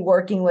might be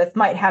working with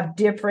might have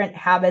different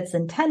habits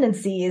and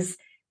tendencies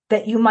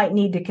that you might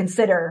need to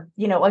consider,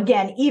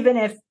 again, even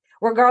if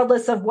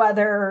regardless of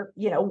whether,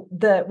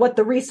 what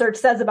the research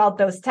says about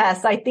those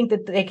tests, I think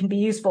that they can be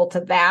useful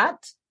to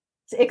that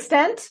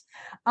extent.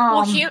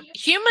 Well,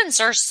 humans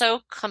are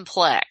so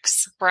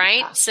complex, right?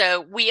 Yeah.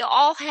 So we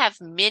all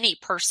have many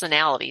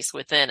personalities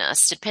within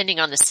us, depending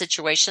on the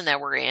situation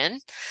that we're in.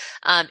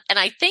 And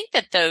I think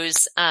that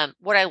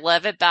what I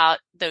love about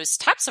those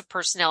types of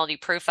personality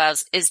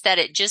profiles is that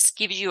it just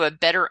gives you a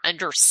better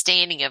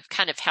understanding of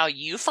kind of how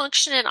you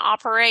function and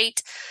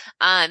operate.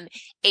 And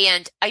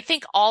I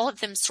think all of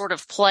them sort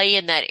of play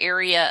in that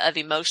area of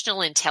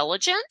emotional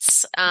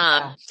intelligence.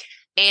 Yeah.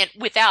 And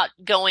without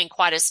going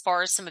quite as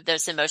far as some of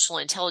those emotional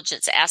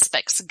intelligence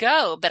aspects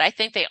go, but I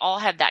think they all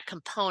have that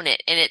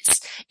component, and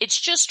it's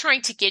just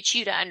trying to get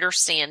you to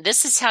understand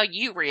this is how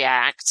you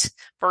react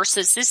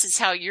versus this is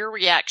how your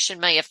reaction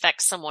may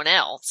affect someone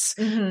else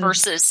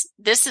versus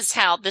this is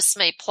how this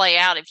may play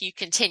out if you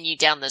continue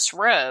down this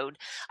road.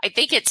 I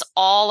think it's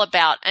all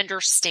about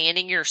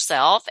understanding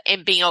yourself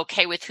and being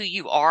okay with who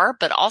you are,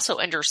 but also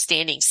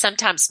understanding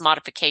sometimes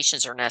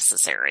modifications are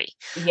necessary,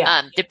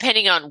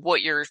 depending on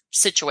what your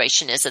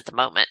situation is at the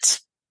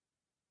moment.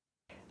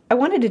 I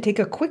wanted to take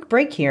a quick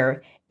break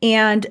here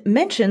and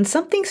mention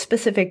something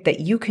specific that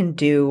you can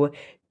do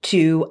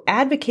to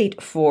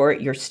advocate for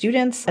your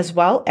students, as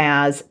well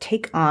as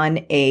take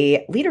on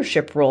a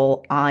leadership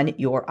role on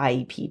your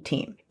IEP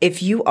team.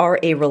 If you are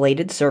a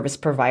related service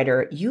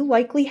provider, you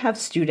likely have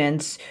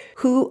students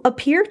who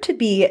appear to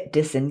be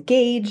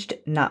disengaged,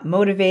 not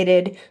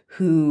motivated,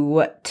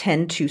 who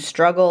tend to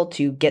struggle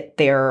to get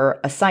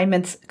their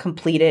assignments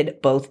completed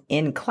both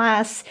in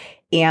class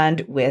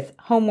and with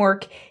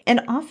homework,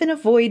 and often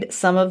avoid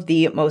some of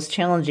the most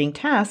challenging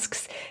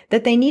tasks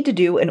that they need to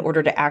do in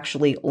order to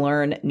actually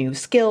learn new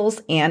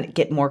skills and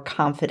get more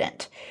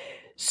confident.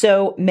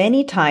 So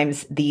many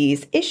times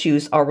these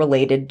issues are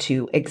related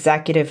to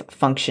executive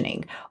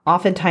functioning.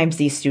 Oftentimes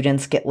these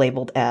students get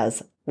labeled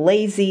as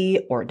lazy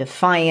or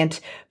defiant,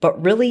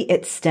 but really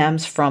it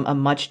stems from a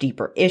much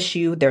deeper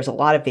issue. There's a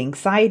lot of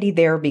anxiety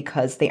there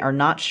because they are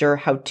not sure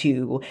how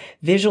to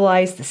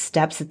visualize the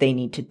steps that they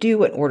need to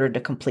do in order to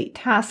complete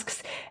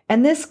tasks.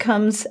 And this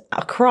comes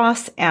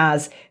across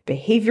as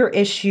behavior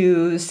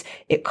issues.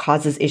 It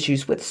causes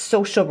issues with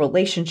social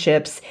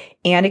relationships,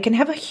 and it can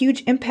have a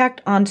huge impact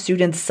on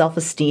students'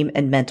 self-esteem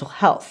and mental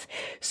health.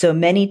 So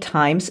many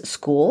times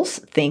schools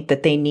think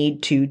that they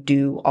need to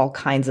do all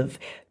kinds of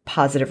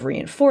positive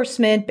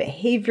reinforcement,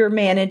 behavior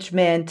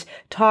management,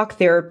 talk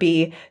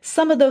therapy.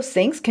 Some of those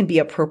things can be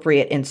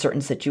appropriate in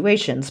certain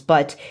situations,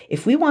 but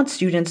if we want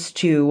students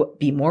to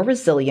be more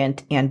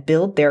resilient and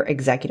build their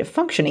executive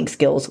functioning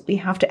skills, we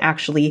have to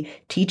actually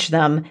teach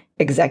them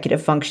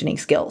executive functioning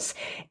skills.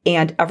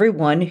 And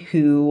everyone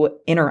who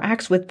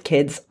interacts with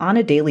kids on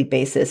a daily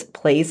basis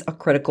plays a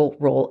critical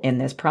role in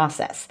this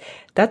process.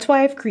 That's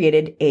why I've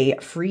created a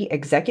free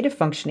executive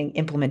functioning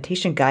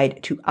implementation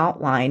guide to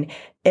outline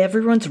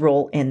everyone's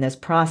role in this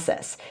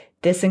process.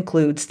 This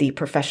includes the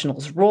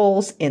professionals'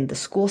 roles in the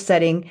school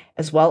setting,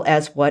 as well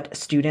as what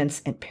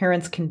students and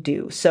parents can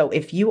do. So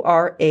if you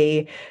are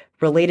a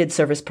related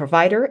service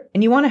provider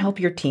and you want to help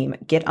your team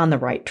get on the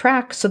right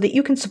track so that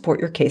you can support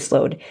your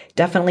caseload,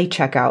 definitely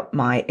check out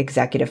my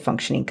executive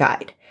functioning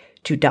guide.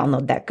 To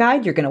download that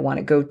guide, you're going to want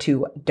to go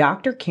to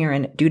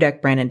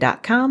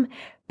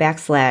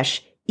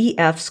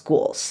drkarendudekbrandon.com/EF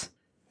schools.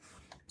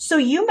 So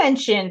you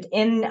mentioned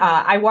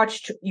I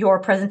watched your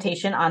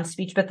presentation on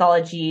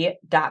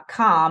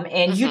speechpathology.com,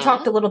 and you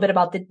talked a little bit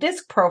about the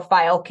DISC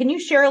profile. Can you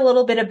share a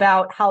little bit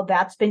about how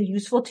that's been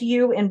useful to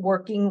you in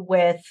working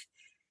with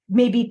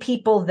maybe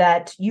people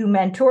that you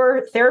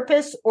mentor,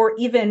 therapists, or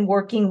even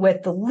working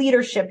with the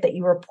leadership that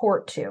you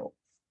report to?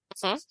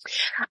 Mhm.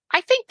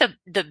 I think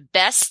the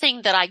best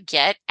thing that I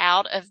get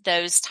out of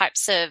those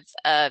types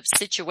of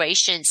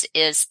situations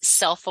is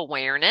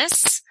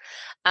self-awareness.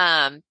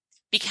 Um,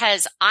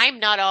 because I'm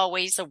not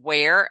always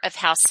aware of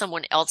how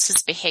someone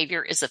else's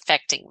behavior is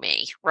affecting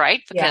me,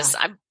 right? Yeah. Because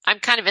I'm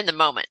kind of in the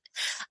moment.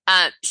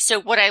 So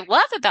what I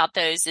love about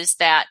those is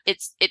that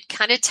it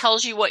kind of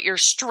tells you what your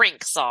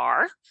strengths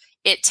are.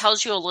 It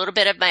tells you a little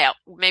bit about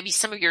maybe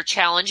some of your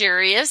challenge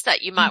areas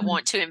that you might Mhm.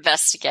 want to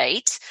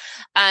investigate.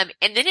 And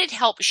then it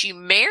helps you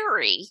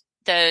marry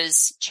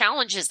those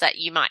challenges that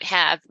you might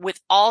have with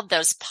all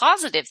those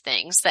positive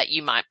things that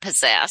you might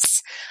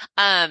possess.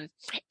 And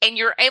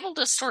you're able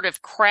to sort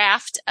of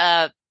craft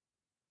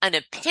an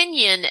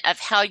opinion of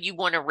how you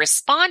want to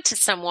respond to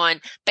someone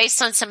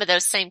based on some of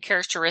those same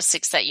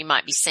characteristics that you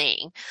might be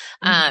seeing.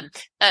 Mhm.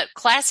 A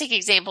classic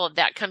example of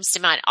that comes to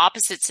mind: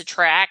 opposites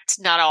attract,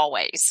 not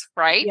always,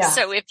 right? Yeah.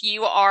 So if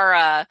you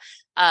are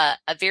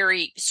a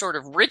very sort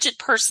of rigid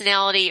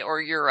personality,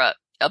 or you're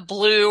a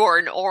blue or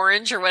an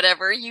orange or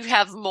whatever, you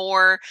have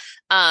more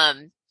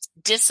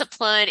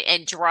discipline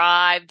and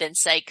drive than,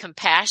 say,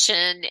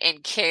 compassion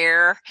and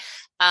care.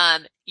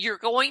 You're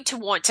going to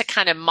want to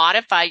kind of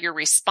modify your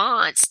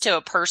response to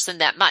a person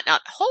that might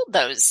not hold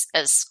those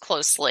as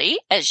closely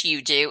as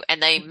you do,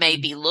 and they may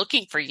Mhm. be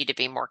looking for you to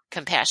be more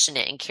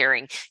compassionate and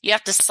caring. You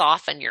have to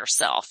soften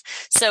yourself.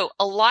 So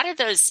a lot of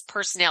those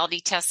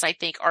personality tests, I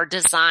think, are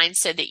designed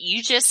so that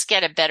you just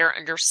get a better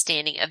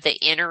understanding of the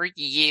inner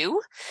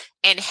you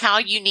and how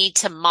you need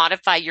to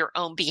modify your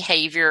own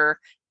behavior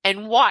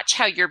and watch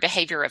how your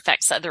behavior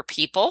affects other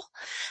people.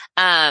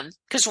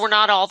 Because we're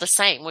not all the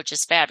same, which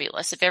is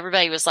fabulous. If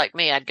everybody was like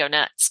me, I'd go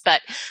nuts.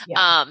 But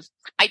Yeah.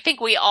 I think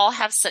we all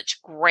have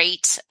such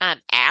great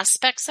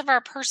aspects of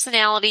our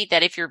personality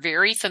that if you're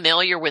very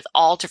familiar with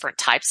all different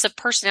types of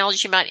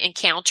personalities you might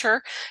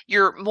encounter,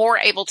 you're more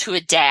able to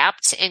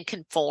adapt and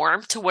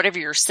conform to whatever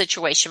your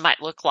situation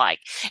might look like.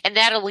 And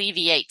that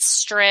alleviates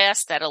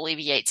stress, that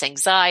alleviates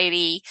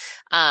anxiety,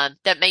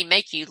 that may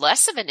make you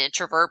less of an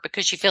introvert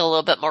because you feel a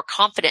little bit more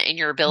confident in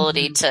your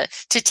ability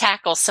Mhm. to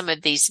tackle some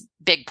of these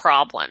big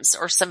problems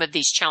or some of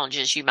these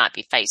challenges you might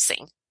be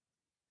facing.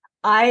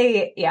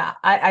 I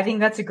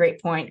think that's a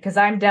great point, because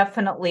I'm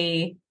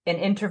definitely an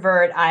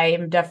introvert. I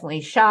am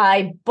definitely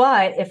shy,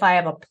 but if I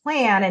have a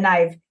plan and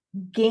I've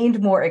gained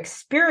more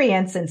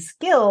experience and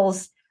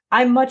skills,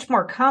 I'm much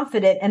more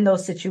confident in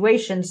those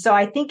situations. So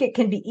I think it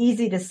can be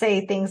easy to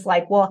say things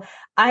like, well,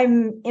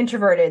 I'm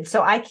introverted,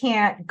 so I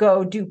can't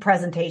go do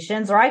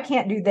presentations, or I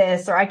can't do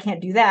this, or I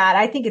can't do that.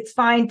 I think it's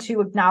fine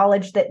to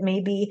acknowledge that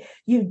maybe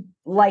you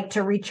like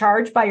to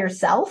recharge by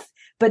yourself,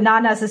 but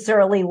not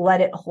necessarily let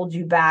it hold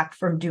you back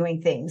from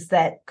doing things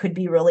that could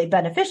be really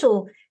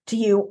beneficial to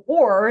you,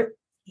 or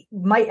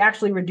might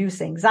actually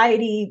reduce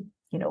anxiety,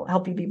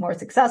 help you be more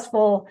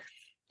successful,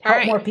 All help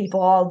right. more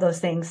people, all of those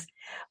things.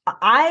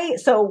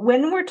 So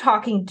when we're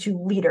talking to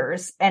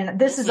leaders, and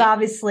this is Mm-hmm.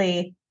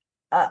 obviously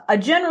a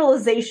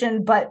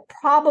generalization, but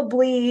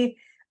probably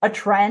a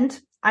trend,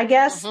 I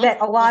guess, Mm-hmm.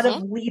 that a lot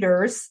Mm-hmm. of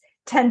leaders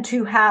tend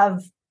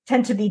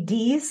to be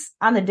D's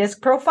on the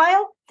disc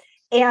profile.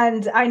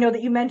 And I know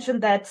that you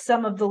mentioned that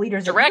some of the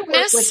leaders that you work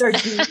with Directness. are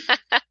D.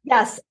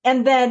 Yes.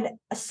 And then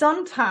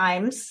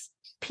sometimes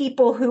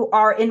people who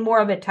are in more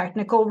of a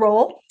technical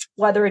role,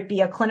 whether it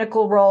be a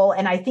clinical role,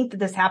 and I think that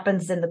this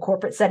happens in the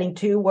corporate setting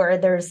too, where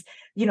there's,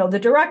 the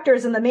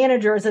directors and the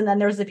managers, and then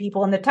there's the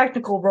people in the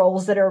technical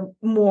roles that are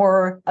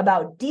more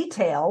about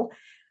detail.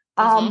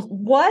 Mm-hmm.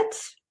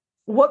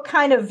 What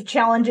kind of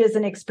challenges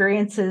and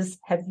experiences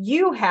have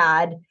you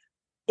had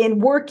in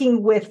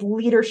working with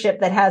leadership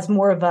that has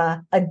more of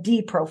a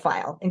D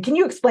profile? And can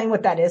you explain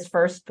what that is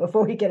first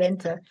before we get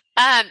into?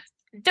 Um,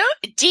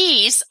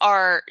 D's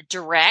are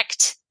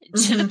direct,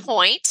 to the Mm-hmm.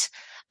 point.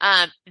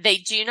 They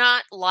do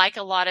not like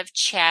a lot of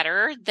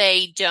chatter.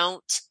 They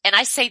don't, and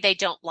I say they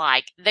don't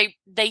like, they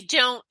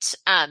don't,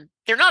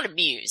 they're not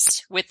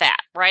amused with that,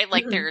 right?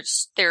 Like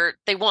Mm-hmm.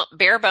 they want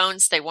bare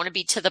bones. They want to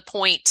be to the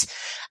point.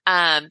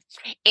 Um,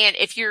 and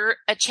if you're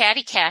a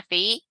chatty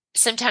Cathy,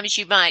 sometimes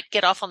you might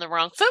get off on the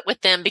wrong foot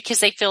with them because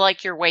they feel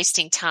like you're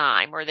wasting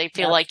time, or they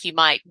feel Yep. like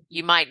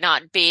you might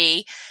not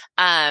be,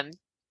 um,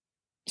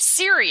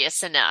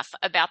 serious enough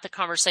about the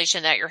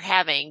conversation that you're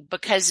having,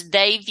 because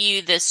they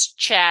view this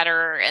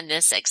chatter and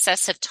this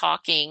excessive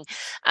talking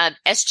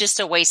as just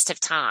a waste of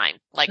time.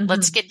 Like,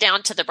 let's Mm-hmm. get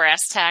down to the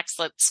brass tacks.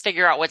 Let's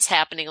figure out what's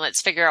happening.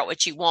 Let's figure out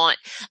what you want.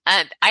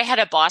 I had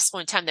a boss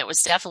one time that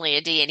was definitely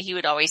a D, and he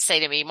would always say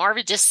to me,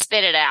 Marva, just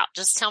spit it out.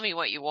 Just tell me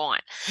what you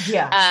want.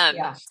 Yeah. Um,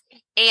 Yeah.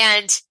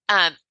 and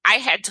I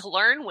had to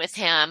learn with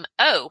him,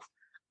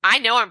 I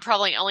know I'm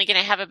probably only going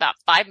to have about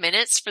 5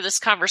 minutes for this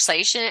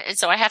conversation. And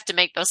so I have to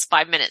make those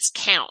 5 minutes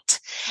count.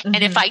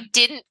 And if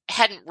Mm-hmm. I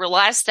hadn't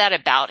realized that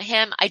about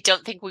him, I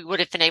don't think we would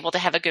have been able to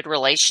have a good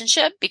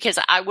relationship, because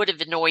I would have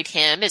annoyed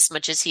him as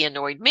much as he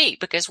annoyed me,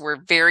 because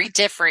we're very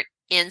different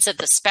ends of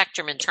the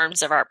spectrum in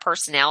terms of our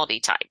personality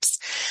types.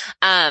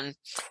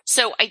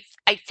 So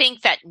I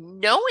think that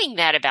knowing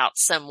that about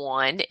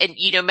someone, and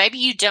maybe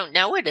you don't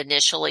know it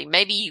initially,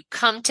 maybe you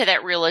come to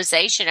that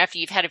realization after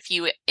you've had a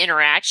few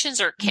interactions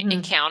or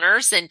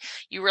encounters, and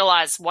you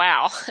realize,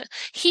 wow,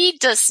 he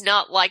does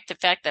not like the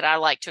fact that I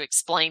like to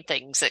explain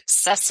things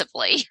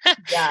excessively.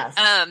 Yes.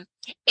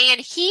 And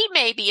he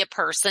may be a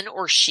person,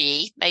 or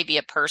she may be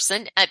a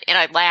person. And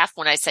I laugh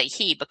when I say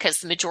he, because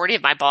the majority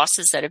of my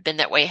bosses that have been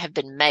that way have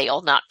been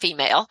male, not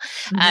female,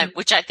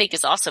 which I think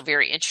is also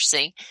very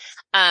interesting.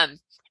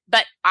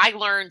 But I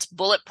learned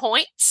bullet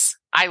points.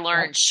 I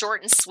learned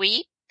short and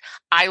sweet.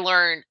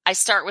 I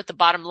start with the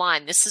bottom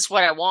line. This is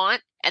what I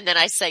want. And then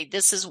I say,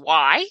 this is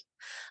why.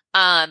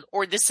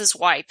 Or this is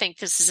why I think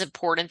this is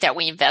important that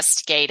we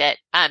investigate it.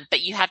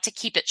 But you have to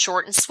keep it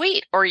short and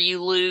sweet, or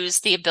you lose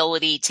the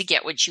ability to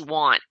get what you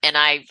want. And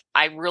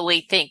I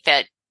really think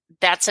that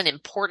that's an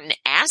important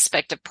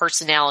aspect of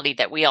personality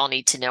that we all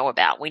need to know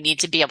about. We need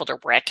to be able to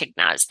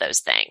recognize those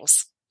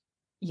things.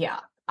 Yeah.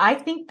 I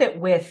think that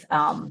with,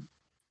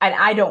 and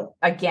I don't,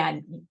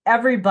 again,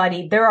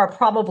 everybody, there are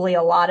probably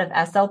a lot of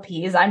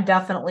SLPs. I'm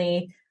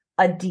definitely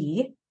a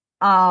D.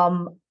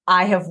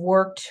 I have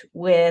worked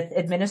with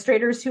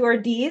administrators who are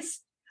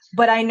Ds,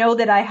 but I know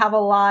that I have a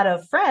lot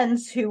of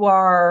friends who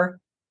are,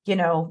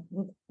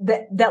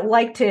 that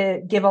like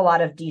to give a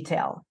lot of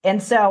detail.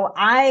 And so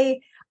I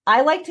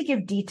like to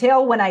give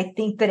detail when I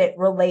think that it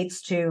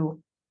relates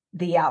to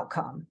the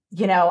outcome.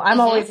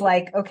 I'm always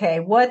like, okay,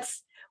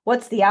 what's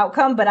the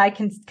outcome? But I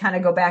can kind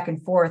of go back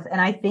and forth.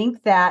 And I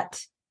think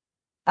that,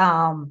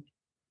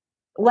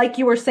 like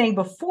you were saying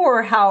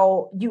before,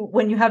 how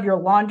when you have your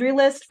laundry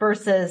list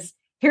versus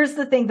here's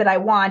the thing that I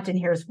want and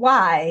here's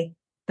why,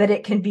 that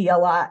it can be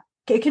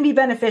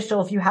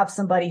beneficial if you have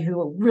somebody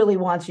who really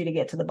wants you to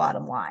get to the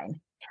bottom line.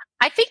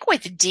 I think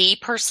with D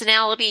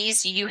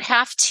personalities, you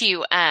have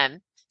to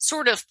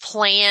sort of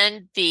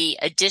plan the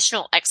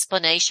additional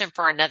explanation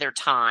for another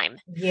time.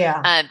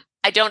 Yeah.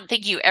 I don't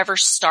think you ever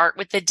start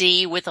with the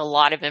D with a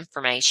lot of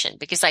information,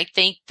 because I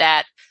think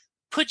that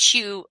puts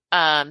you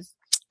on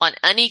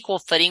unequal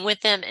footing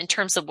with them in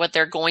terms of what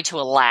they're going to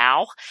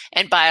allow.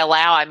 And by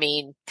allow, I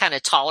mean kind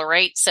of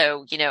tolerate.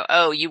 So,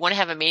 oh, you want to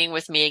have a meeting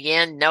with me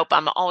again? Nope,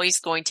 I'm always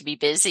going to be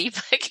busy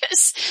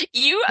because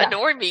you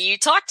annoy me. You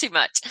talk too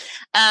much.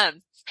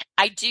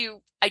 I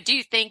do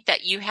think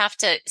that you have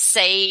to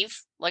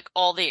save like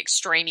all the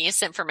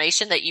extraneous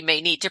information that you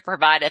may need to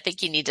provide. I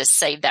think you need to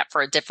save that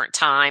for a different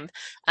time.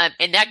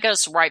 And that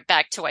goes right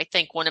back to, I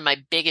think, one of my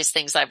biggest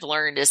things I've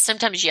learned is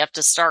sometimes you have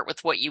to start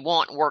with what you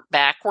want and work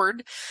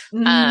backward.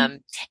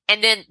 And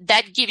then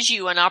that gives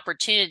you an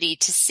opportunity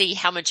to see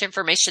how much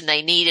information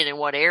they need and in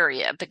what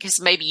area,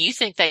 because maybe you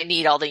think they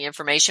need all the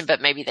information,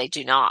 but maybe they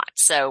do not.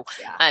 So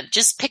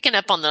just picking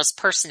up on those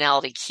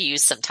personality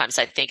cues sometimes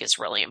I think is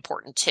really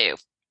important too.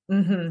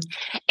 And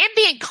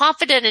being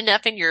confident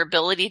enough in your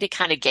ability to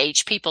kind of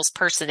gauge people's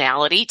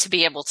personality to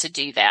be able to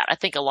do that. I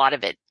think a lot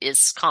of it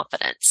is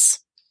confidence.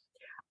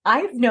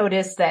 I've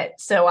noticed that.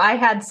 So I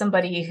had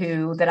somebody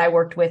that I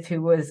worked with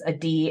who was a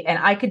D, and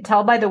I could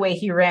tell by the way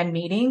he ran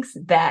meetings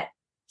that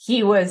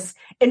he was,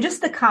 and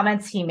just the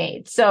comments he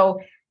made.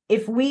 So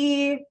if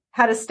we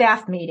had a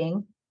staff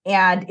meeting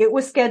and it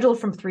was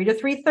scheduled from 3 to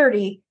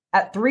 3:30,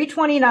 at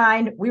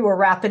 3:29, we were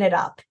wrapping it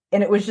up,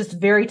 and it was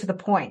just very to the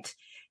point.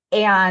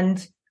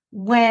 And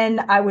when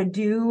I would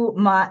do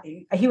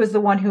he was the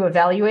one who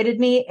evaluated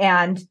me,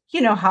 and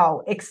you know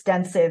how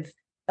extensive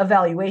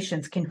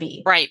evaluations can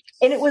be. Right.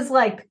 And it was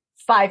like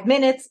 5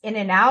 minutes in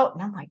and out.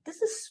 And I'm like,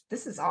 this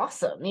is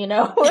awesome,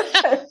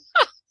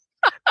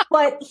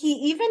 But he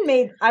even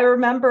made, I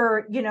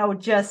remember,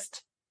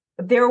 just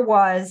there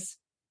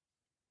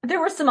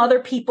were some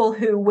other people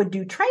who would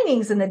do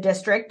trainings in the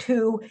district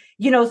who,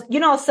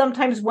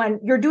 sometimes when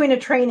you're doing a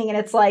training and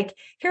it's like,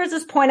 here's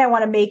this point I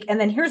want to make, and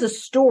then here's a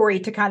story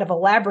to kind of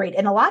elaborate.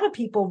 And a lot of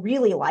people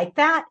really like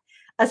that,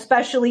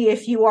 especially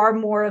if you are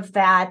more of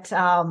that.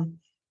 I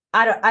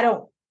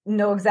don't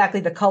know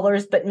exactly the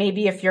colors, but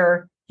maybe if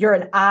you're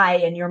an I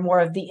and you're more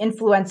of the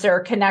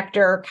influencer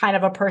connector kind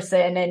of a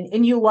person,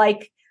 and you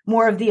like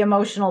more of the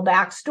emotional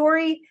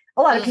backstory.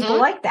 A lot of people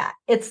like that.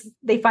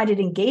 They find it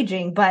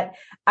engaging. But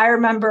I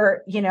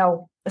remember,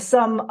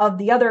 some of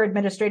the other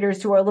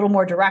administrators who are a little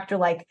more direct are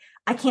like,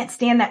 I can't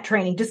stand that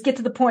training. Just get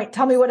to the point.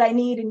 Tell me what I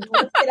need and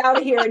let's get out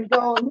of here and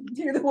go and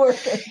do the work.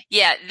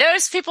 Yeah,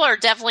 those people are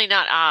definitely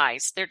not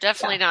I's. They're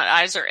definitely not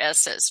I's or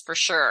S's for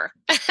sure.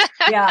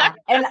 Yeah.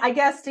 And I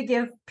guess to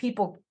give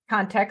people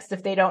context,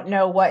 if they don't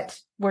know what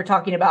we're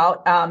talking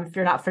about, if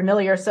you're not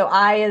familiar. So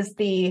I is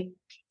the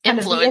kind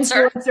of the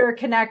influencer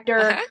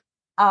connector.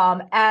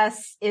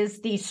 S is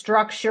the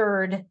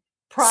structured,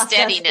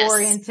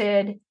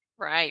 process-oriented.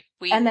 Right.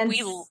 We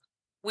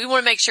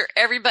want to make sure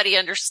everybody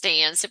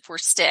understands if we're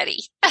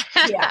steady.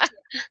 Yeah.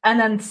 And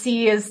then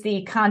C is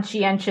the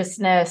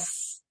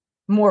conscientiousness,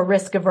 more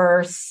risk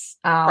averse.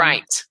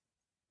 Right.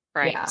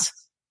 Yeah.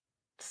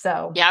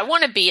 So yeah, I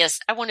want to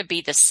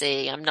be the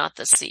C. I'm not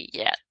the C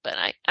yet, but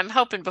I'm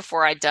hoping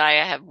before I die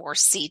I have more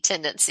C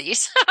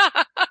tendencies.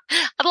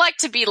 I'd like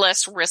to be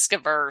less risk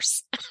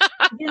averse.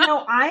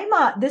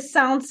 This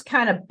sounds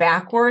kind of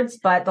backwards,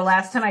 but the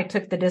last time I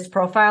took the DISC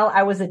profile,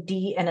 I was a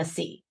D and a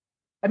C.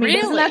 I mean,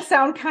 doesn't that Really?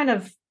 sound kind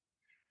of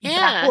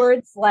Yeah.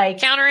 backwards? Like,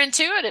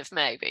 Counterintuitive,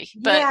 maybe.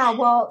 But yeah,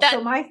 well, that,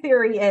 so my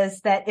theory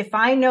is that if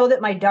I know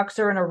that my ducks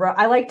are in a row,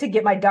 I like to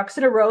get my ducks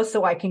in a row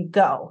so I can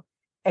go.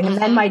 And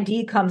then mhm. my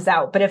D comes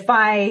out. But if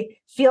I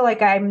feel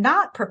like I'm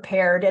not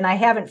prepared and I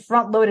haven't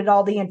front loaded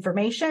all the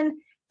information,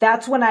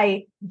 that's when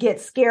I get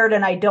scared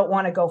and I don't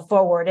want to go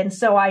forward. And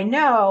so I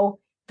know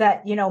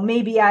that,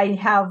 maybe I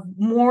have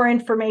more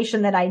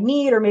information than I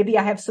need, or maybe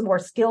I have some more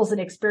skills and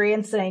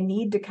experience and I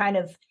need to kind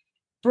of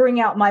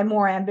bring out my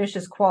more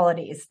ambitious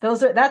qualities.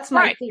 That's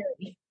my Right.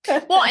 theory.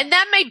 Well, and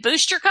that may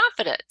boost your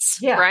confidence,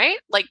 Yeah. right?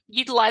 Like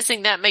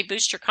utilizing that may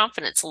boost your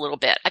confidence a little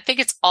bit. I think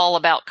it's all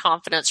about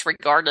confidence,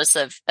 regardless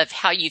of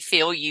how you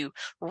feel you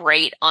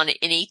rate on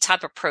any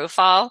type of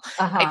profile.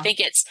 I Uh-huh. think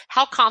it's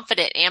how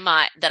confident am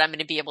I that I'm going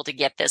to be able to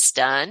get this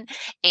done,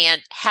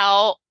 and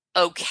how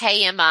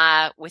okay am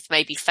I with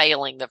maybe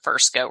failing the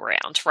first go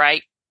round,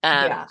 right?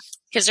 Yeah.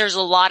 Because there's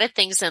a lot of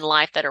things in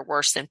life that are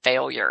worse than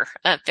failure.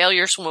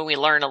 Failure's when we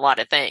learn a lot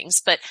of things,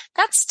 but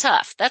that's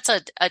tough. That's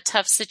a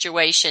tough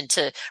situation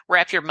to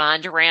wrap your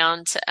mind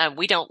around.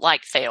 We don't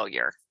like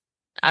failure.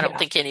 I don't Yeah.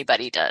 think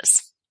anybody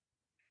does.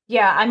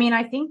 Yeah. I mean,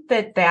 I think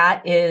that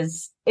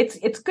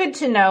it's good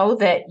to know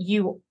that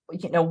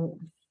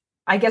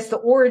I guess the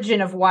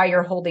origin of why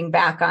you're holding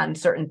back on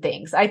certain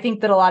things. I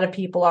think that a lot of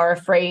people are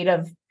afraid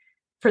of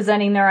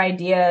presenting their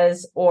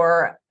ideas,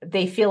 or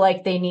they feel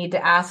like they need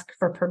to ask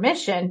for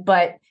permission,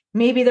 but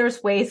maybe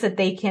there's ways that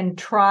they can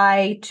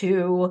try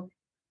to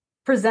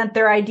present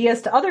their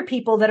ideas to other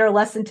people that are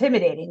less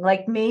intimidating.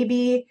 Like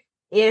maybe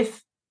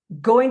if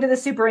going to the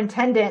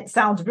superintendent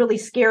sounds really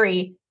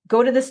scary,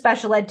 go to the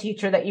special ed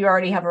teacher that you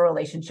already have a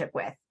relationship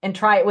with and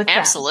try it with them.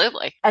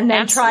 Absolutely. And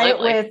then try it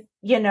Absolutely.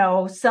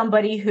 with,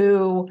 somebody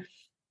who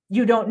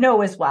you don't know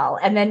as well.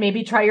 And then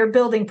maybe try your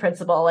building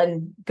principal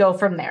and go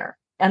from there.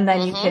 And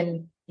then Hmm.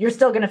 you're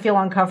still going to feel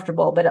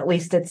uncomfortable, but at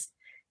least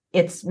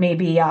it's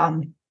maybe,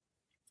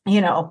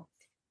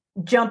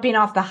 jumping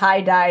off the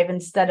high dive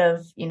instead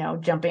of,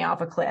 jumping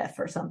off a cliff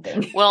or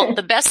something. Well,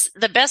 the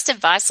best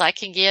advice I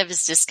can give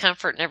is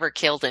discomfort never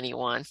killed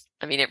anyone.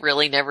 I mean, it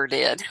really never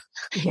did.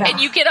 And Yeah.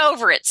 you get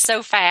over it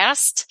so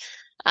fast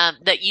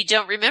that you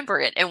don't remember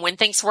it. And when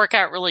things work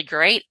out really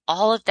great,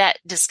 all of that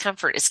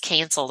discomfort is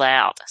canceled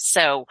out.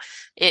 So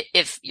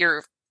if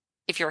you're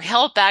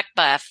held back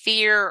by a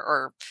fear,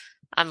 or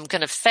I'm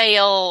going to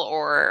fail,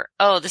 or,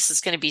 oh, this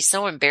is going to be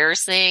so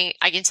embarrassing,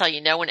 I can tell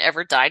you no one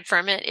ever died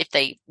from it. If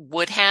they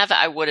would have,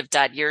 I would have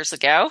died years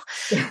ago.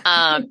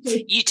 Yeah.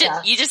 You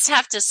just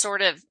have to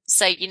sort of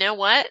say, you know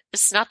what?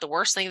 This is not the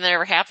worst thing that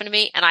ever happened to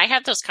me. And I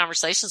have those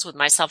conversations with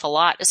myself a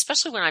lot,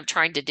 especially when I'm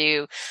trying to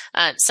do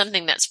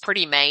something that's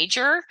pretty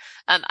major.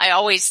 I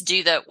always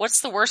do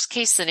what's the worst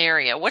case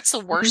scenario? What's the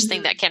worst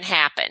thing Mhm. that can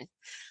happen?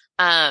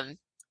 Um,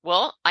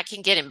 well, I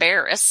can get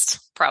embarrassed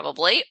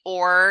probably,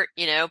 or,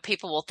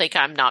 people will think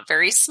I'm not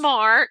very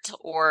smart,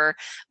 or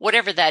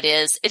whatever that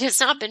is. It has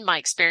not been my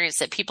experience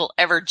that people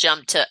ever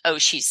jump to, oh,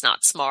 she's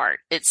not smart.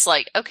 It's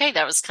like, okay,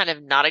 that was kind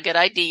of not a good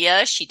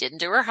idea. She didn't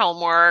do her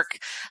homework.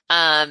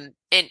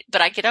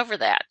 But I get over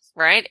that,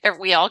 right?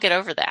 We all get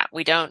over that.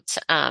 We don't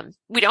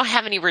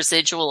have any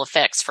residual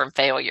effects from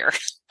failure.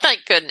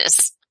 Thank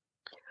goodness.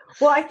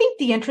 Well, I think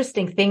the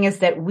interesting thing is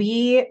that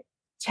we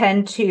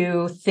tend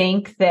to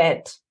think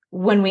that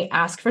when we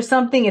ask for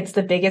something, it's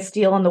the biggest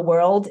deal in the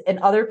world, and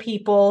other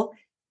people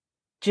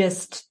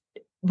just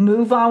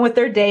move on with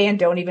their day and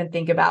don't even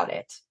think about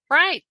it.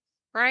 Right.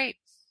 Right.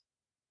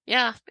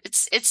 Yeah,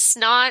 it's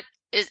not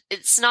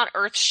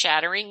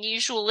earth-shattering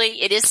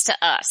usually. It is to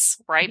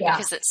us, right? Yeah.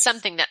 Because it's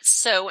something that's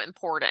so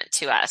important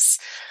to us.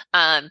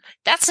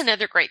 That's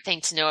another great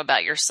thing to know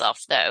about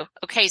yourself, though.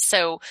 Okay,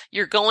 so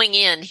you're going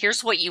in,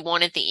 here's what you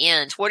want at the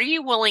end. What are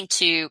you willing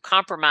to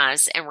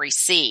compromise and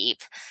receive?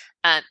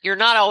 You're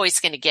not always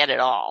going to get it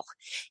all.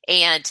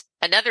 And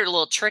another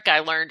little trick I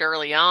learned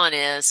early on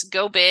is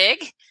go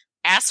big,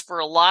 ask for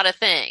a lot of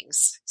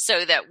things,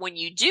 so that when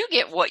you do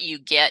get what you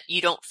get,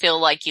 you don't feel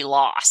like you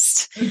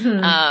lost. Hmm.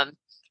 Um,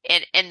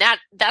 and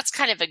that's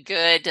kind of a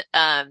good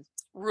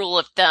rule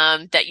of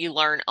thumb that you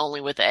learn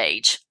only with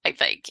age, I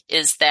think,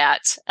 is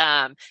that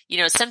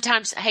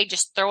sometimes, hey,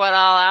 just throw it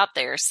all out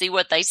there, see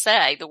what they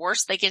say. The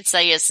worst they can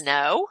say is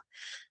no.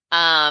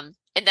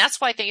 And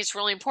that's why I think it's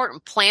really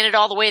important. Plan it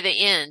all the way to the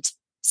end.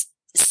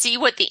 See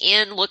what the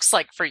end looks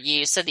like for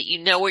you, so that you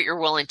know what you're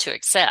willing to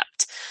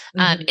accept.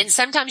 Hmm. And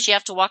sometimes you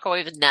have to walk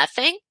away with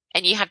nothing,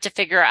 and you have to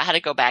figure out how to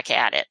go back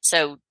at it.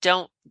 So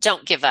don't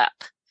give up.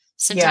 Yeah.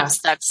 Sometimes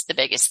that's the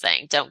biggest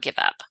thing. Don't give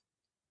up.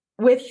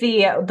 With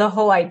the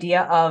whole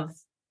idea of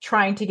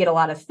trying to get a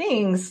lot of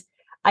things,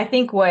 I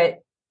think the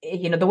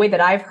way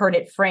that I've heard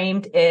it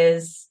framed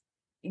is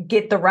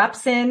get the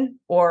reps in,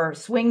 or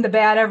swing the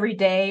bat every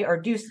day,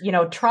 or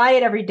try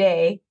it every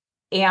day,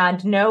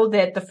 and know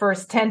that the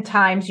first 10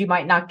 times you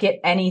might not get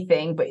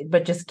anything,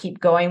 but just keep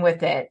going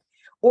with it.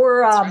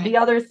 Or That's right. the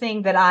other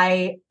thing that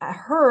I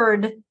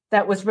heard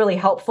that was really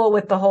helpful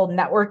with the whole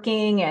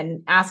networking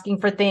and asking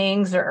for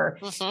things, or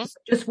Mm-hmm.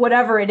 just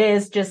whatever it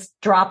is, just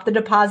drop the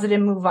deposit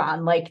and move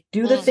on. Like,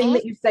 do the thing Mm-hmm.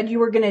 that you said you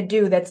were going to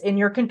do that's in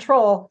your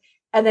control,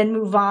 and then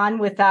move on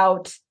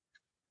without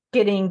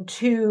getting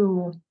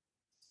too,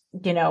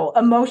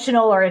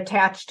 emotional or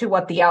attached to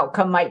what the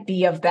outcome might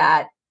be of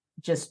that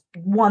just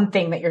one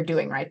thing that you're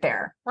doing right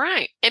there.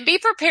 Right. And be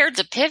prepared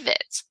to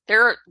pivot.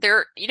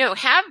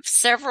 Have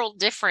several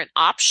different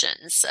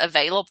options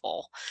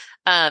available.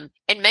 And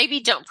maybe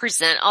don't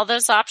present all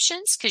those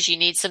options because you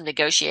need some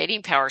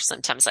negotiating power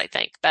sometimes, I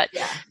think. But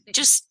Yeah.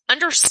 just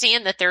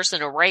understand that there's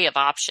an array of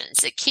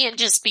options. It can't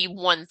just be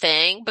one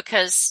thing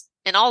because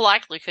in all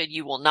likelihood,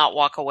 you will not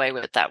walk away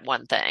with that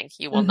one thing.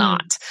 You will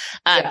not.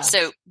 Yeah.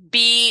 So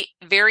be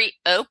very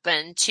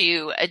open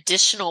to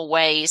additional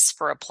ways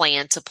for a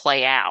plan to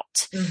play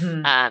out.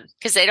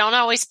 Because they don't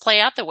always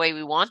play out the way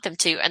we want them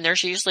to. And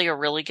there's usually a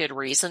really good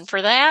reason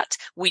for that.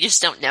 We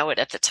just don't know it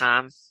at the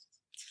time.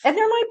 And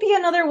there might be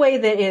another way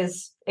that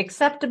is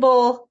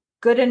acceptable,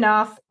 good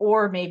enough,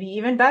 or maybe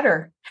even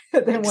better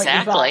than what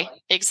you thought.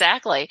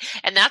 Exactly.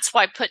 And that's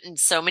why putting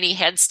so many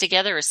heads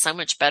together is so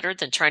much better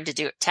than trying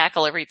to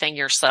tackle everything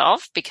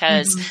yourself,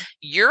 because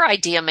your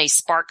idea may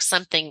spark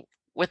something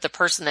with the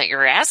person that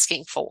you're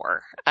asking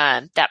for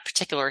that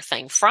particular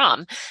thing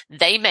from.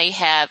 They may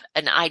have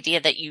an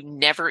idea that you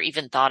never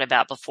even thought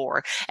about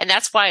before. And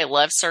that's why I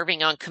love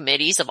serving on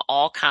committees of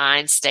all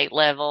kinds, state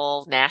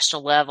level,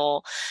 national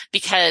level,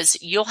 because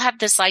you'll have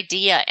this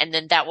idea and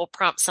then that will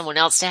prompt someone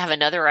else to have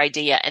another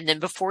idea. And then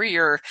before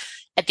you're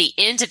at the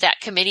end of that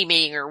committee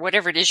meeting or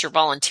whatever it is you're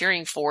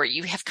volunteering for,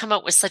 you have come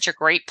up with such a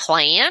great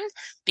plan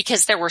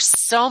because there were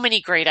so many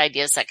great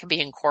ideas that could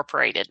be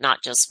incorporated,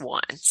 not just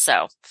one.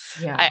 So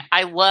yeah.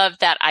 I love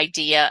that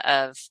idea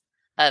of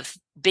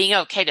being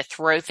okay to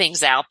throw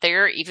things out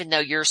there, even though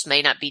yours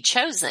may not be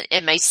chosen.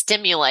 It may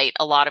stimulate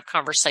a lot of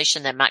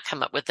conversation that might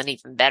come up with an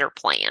even better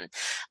plan.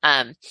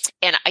 And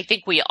I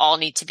think we all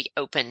need to be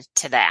open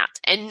to that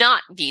and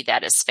not view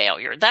that as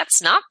failure.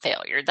 That's not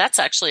failure. That's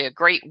actually a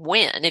great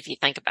win if you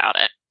think about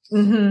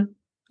it.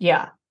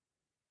 Yeah.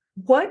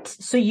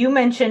 So you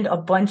mentioned a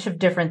bunch of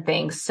different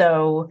things.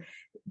 So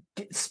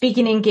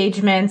speaking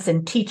engagements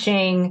and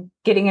teaching,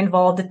 getting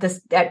involved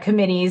at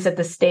committees at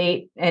the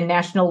state and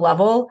national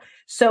level.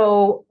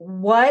 So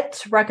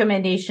what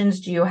recommendations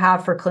do you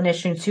have for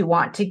clinicians who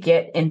want to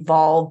get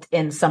involved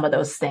in some of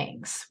those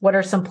things? What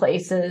are some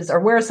places,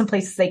 or where are some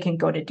places they can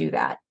go to do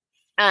that?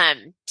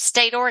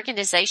 State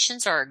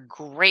organizations are a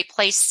great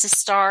place to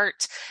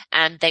start.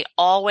 They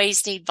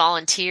always need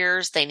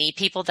volunteers. They need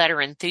people that are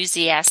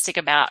enthusiastic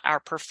about our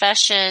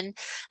profession.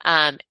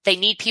 They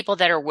need people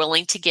that are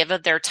willing to give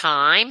of their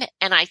time.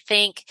 And I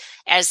think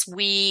as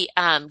we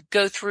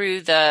go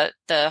through the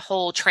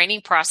whole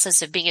training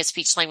process of being a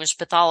speech language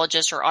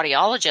pathologist or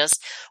audiologist,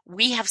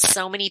 we have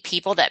so many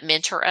people that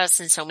mentor us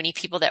and so many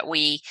people that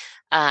we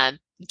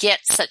get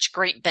such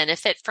great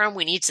benefit from.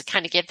 We need to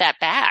kind of give that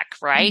back,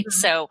 right?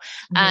 So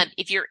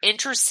if you're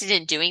interested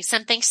in doing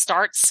something,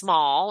 start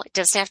small. It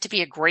doesn't have to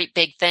be a great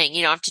big thing.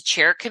 You don't have to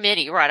chair a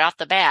committee right off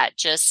the bat.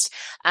 Just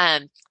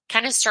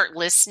kind of start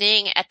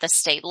listening at the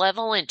state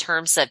level in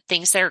terms of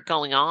things that are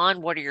going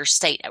on. What are your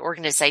state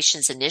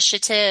organizations'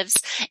 initiatives?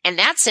 And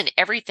that's in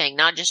everything,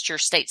 not just your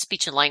state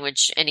speech and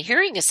language and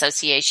hearing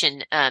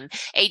association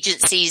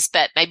agencies,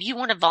 but maybe you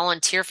want to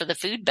volunteer for the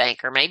food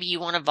bank, or maybe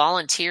you want to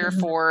volunteer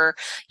for,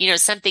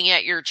 something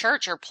at your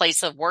church or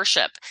place of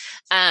worship.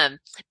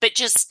 But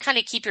just kind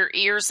of keep your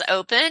ears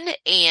open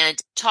and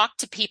talk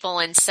to people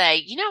and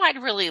say,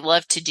 I'd really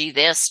love to do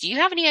this. Do you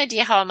have any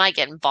idea how I might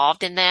get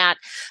involved in that?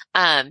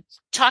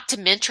 Talk to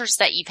mentors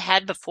that you've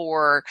had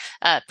before,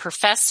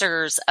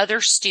 professors,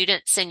 other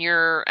students in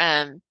your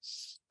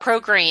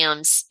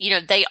programs.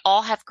 They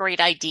all have great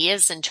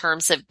ideas in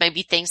terms of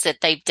maybe things that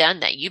they've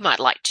done that you might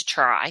like to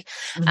try.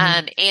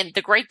 And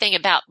the great thing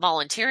about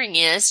volunteering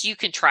is you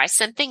can try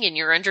something and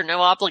you're under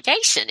no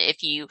obligation.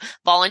 If you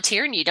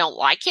volunteer and you don't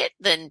like it,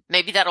 then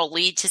maybe that'll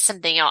lead to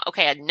something else.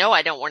 Okay, I know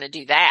I don't want to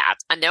do that.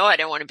 I know I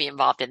don't want to be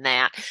involved in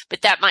that,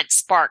 but that might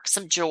spark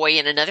some joy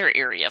in another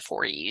area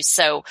for you.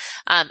 So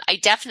I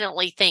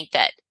definitely think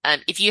that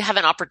if you have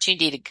an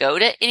opportunity to go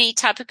to any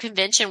type of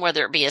convention,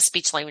 whether it be a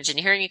speech, language, and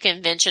hearing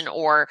convention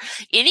or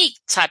any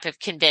type of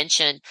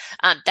convention,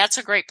 that's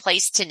a great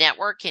place to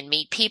network and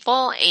meet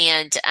people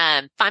and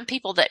find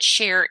people that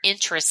share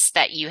interests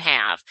that you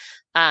have.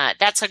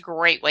 That's a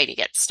great way to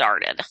get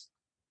started.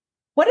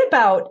 What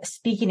about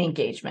speaking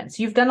engagements?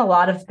 You've done a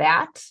lot of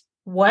that.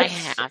 I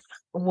have.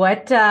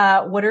 What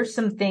are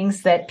some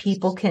things that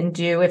people can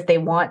do if they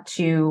want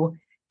to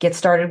get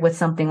started with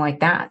something like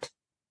that?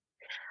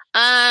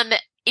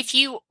 If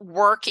you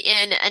work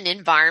in an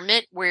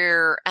environment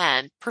where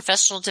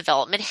professional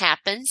development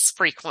happens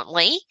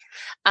frequently,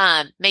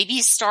 maybe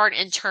start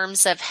in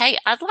terms of, hey,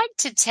 I'd like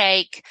to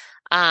take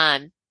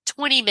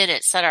 20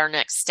 minutes at our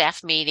next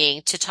staff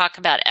meeting to talk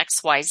about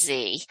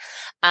XYZ.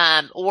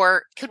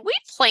 Or could we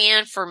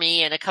plan for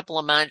me in a couple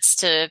of months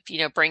to,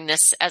 bring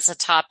this as a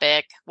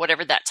topic,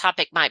 whatever that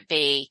topic might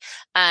be,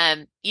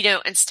 and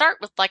start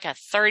with like a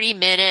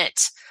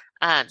 30-minute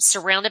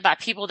surrounded by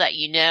people that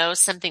you know,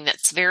 something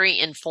that's very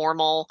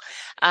informal,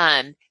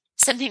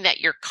 something that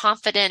you're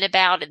confident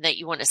about and that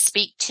you want to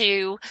speak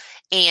to,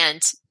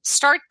 and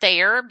start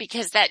there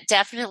because that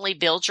definitely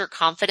builds your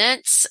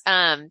confidence.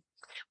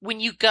 When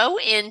you go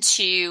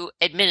into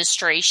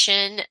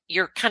administration,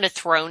 you're kind of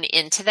thrown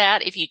into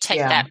that if you take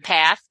Yeah. that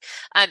path.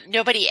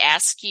 Nobody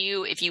asks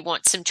you if you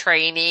want some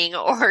training,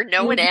 or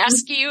no one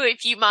asks you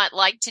if you might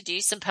like to do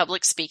some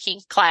public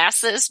speaking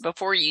classes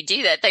before you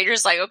do that. They're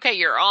just like, okay,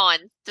 you're on.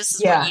 This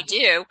is what Yeah. you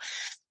do.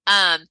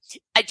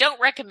 I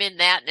don't recommend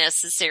that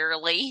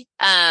necessarily,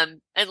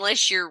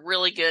 unless you're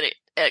really good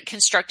at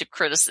constructive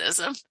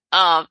criticism.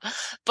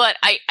 But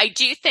I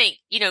do think,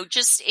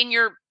 just in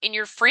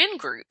your friend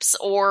groups,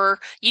 or,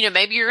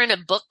 maybe you're in a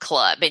book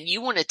club and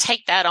you want to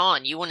take that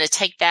on. You want to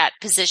take that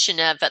position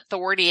of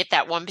authority at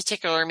that one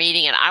particular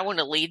meeting, and I want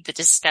to lead the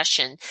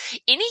discussion.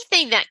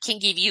 Anything that can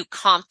give you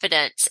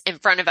confidence in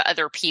front of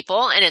other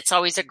people. And it's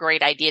always a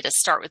great idea to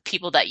start with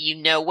people that you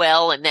know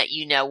well and that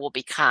will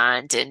be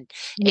kind and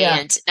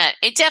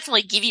it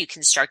definitely give you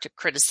constructive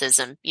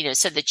criticism,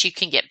 so that you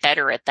can get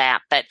better at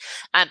that. But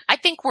I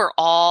think we're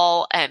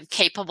all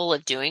capable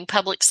of doing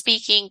public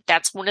speaking.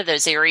 That's one of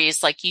those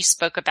areas, like you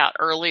spoke about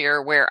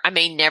earlier, where I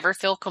may never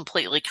feel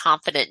completely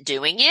confident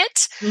doing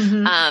it.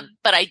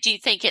 But I do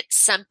think it's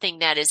something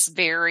that is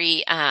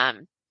very,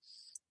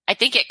 I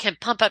think it can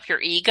pump up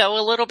your ego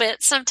a little bit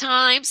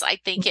sometimes. I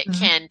think it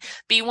can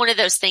be one of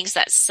those things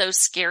that's so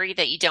scary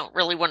that you don't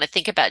really want to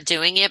think about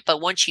doing it.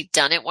 But once you've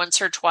done it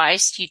once or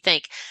twice, you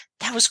think,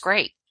 that was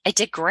great. I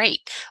did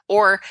great.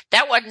 Or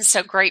that wasn't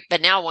so great,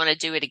 but now I want to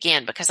do it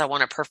again because I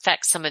want to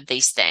perfect some of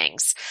these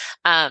things.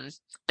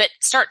 But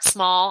start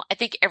small. I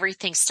think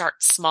everything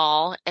starts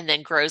small and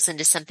then grows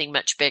into something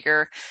much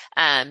bigger.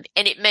 And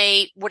it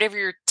may, whatever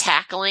you're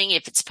tackling,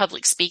 if it's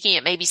public speaking,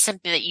 it may be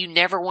something that you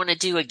never want to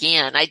do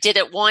again. I did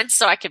it once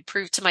so I could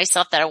prove to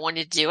myself that I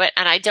wanted to do it,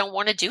 and I don't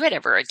want to do it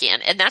ever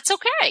again. And that's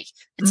okay.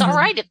 It's all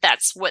right if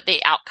that's what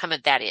the outcome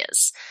of that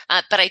is.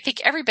 But I think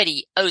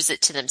everybody owes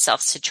it to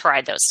themselves to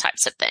try those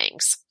types of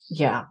things.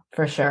 Yeah,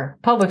 for sure.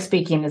 Public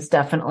speaking is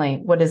definitely,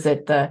 what is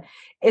it?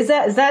 Is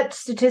that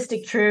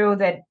statistic true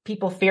that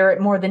people fear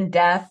it more than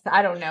death?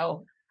 I don't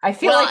know. I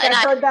feel like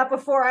I've heard that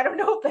before. I don't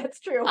know if that's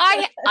true.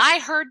 I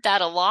heard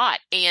that a lot.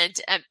 And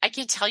I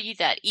can tell you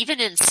that even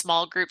in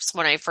small groups,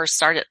 when I first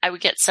started, I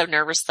would get so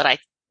nervous that I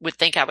would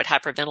think I would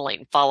hyperventilate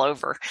and fall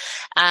over.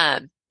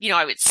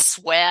 I would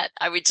sweat.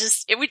 It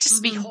would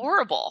just be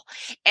horrible.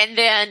 And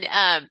then,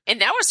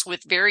 and that was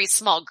with very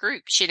small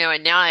groups,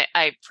 and now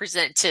I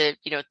present to,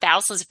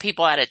 thousands of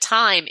people at a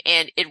time.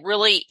 And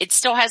it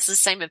still has the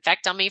same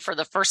effect on me for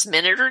the first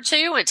minute or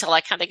two until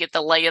I kind of get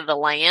the lay of the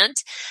land.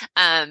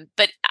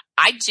 But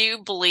I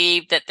do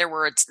believe that there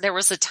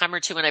was a time or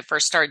two when I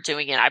first started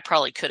doing it, I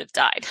probably could have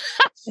died.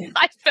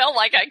 I felt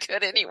like I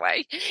could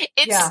anyway.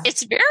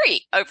 It's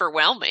very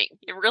overwhelming.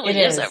 It really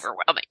is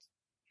overwhelming.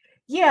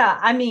 Yeah,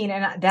 I mean,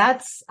 and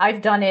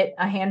I've done it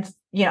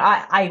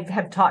I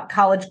have taught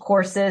college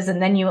courses, and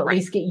then you at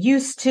least get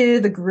used to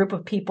the group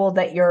of people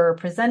that you're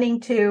presenting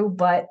to.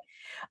 But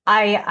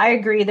I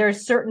agree,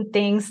 there's certain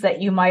things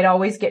that you might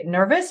always get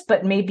nervous,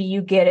 but maybe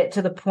you get it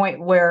to the point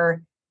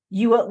where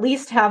you at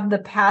least have the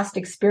past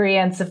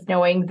experience of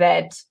knowing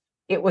that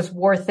it was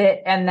worth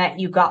it and that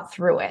you got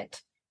through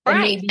it.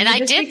 Right. And I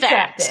did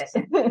that.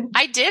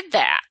 I did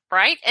that.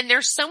 Right. And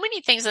there's so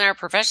many things in our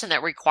profession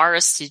that require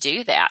us to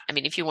do that. I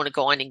mean, if you want to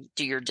go on and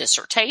do your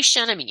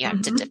dissertation, I mean, you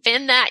have to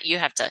defend that. You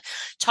have to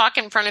talk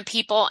in front of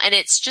people. And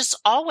it's just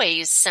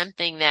always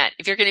something that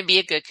if you're going to be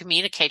a good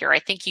communicator, I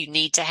think you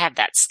need to have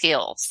that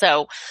skill.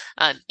 So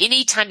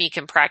anytime you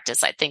can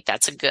practice, I think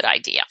that's a good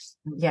idea.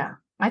 Yeah.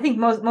 I think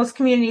most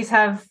communities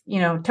have,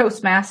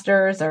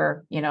 Toastmasters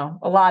or,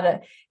 a lot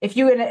of, if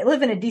you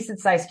live in a decent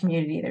sized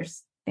community,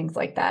 there's things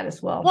like that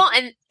as well. Well,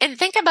 and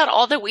think about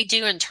all that we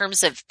do in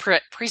terms of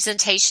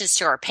presentations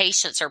to our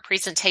patients or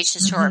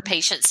presentations to our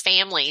patients'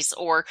 families,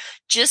 or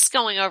just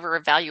going over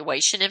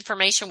evaluation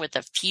information with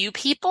a few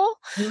people.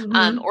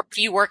 Or if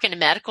you work in a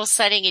medical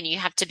setting and you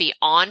have to be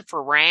on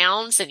for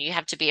rounds and you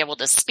have to be able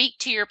to speak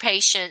to your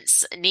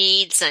patients'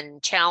 needs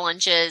and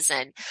challenges,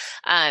 and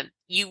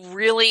you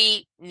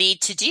really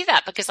need to do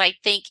that, because I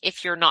think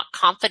if you're not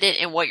confident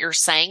in what you're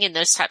saying in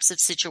those types of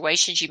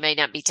situations, you may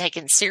not be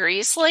taken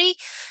seriously.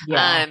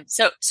 Yeah.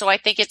 So I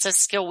think it's a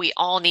skill we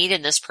all need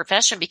in this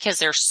profession, because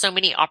there's so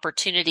many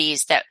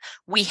opportunities that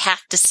we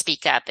have to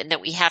speak up and that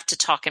we have to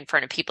talk in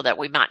front of people that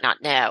we might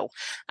not know.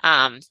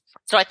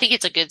 So I think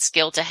it's a good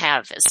skill to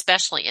have,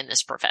 especially in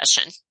this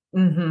profession.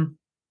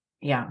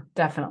 Yeah,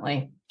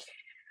 definitely.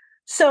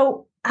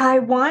 So I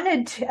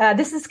wanted,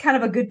 this is kind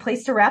of a good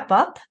place to wrap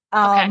up.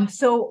 Okay.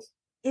 So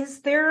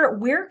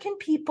where can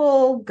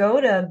people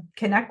go to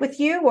connect with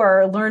you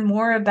or learn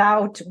more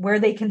about where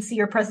they can see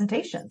your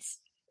presentations?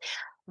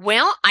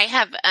 Well, I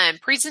have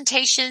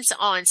presentations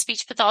on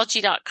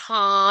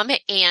speechpathology.com,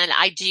 and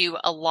I do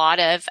a lot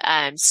of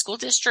school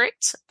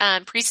district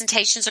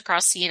presentations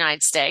across the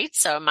United States.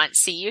 So I might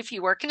see you if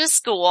you work in a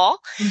school.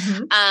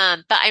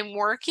 Mm-hmm. But I'm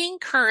working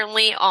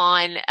currently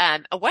on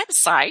a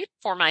website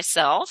for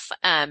myself,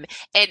 and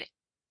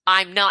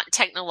I'm not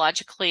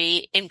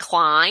technologically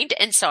inclined,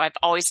 and so I've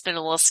always been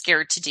a little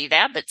scared to do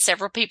that. But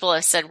several people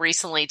have said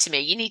recently to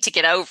me, you need to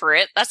get over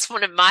it. That's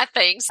one of my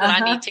things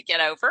that I need to get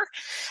over.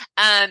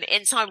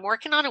 And so I'm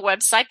working on a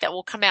website that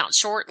will come out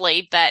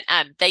shortly, but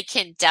they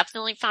can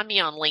definitely find me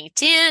on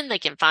LinkedIn. They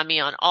can find me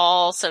on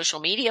all social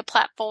media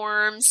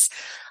platforms.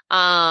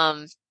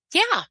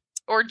 Yeah.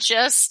 Or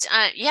just,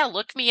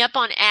 look me up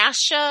on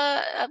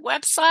ASHA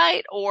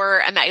website,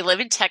 or I live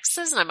in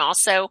Texas, and I'm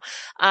also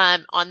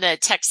on the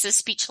Texas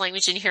Speech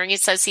Language and Hearing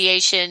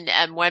Association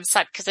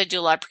website, because I do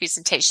a lot of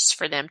presentations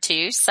for them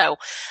too. So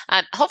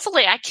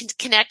hopefully I can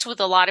connect with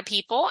a lot of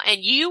people,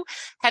 and you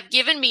have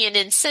given me an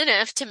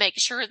incentive to make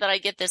sure that I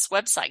get this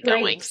website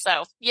going. Great.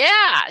 So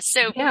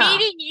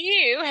meeting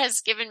you has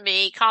given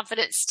me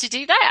confidence to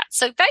do that.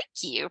 So thank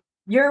you.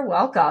 You're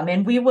welcome.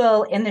 And we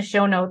will, in the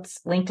show notes,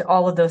 link to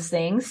all of those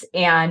things.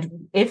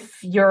 And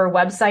if your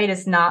website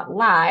is not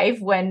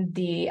live when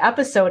the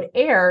episode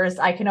airs,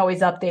 I can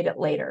always update it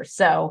later.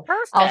 So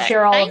Perfect. I'll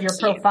share all Thank of your you.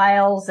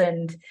 profiles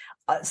and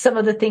some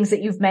of the things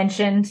that you've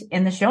mentioned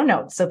in the show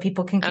notes so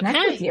people can connect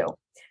with you.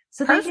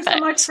 So thank you so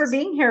much for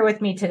being here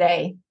with me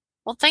today.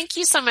 Well, thank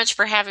you so much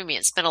for having me.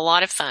 It's been a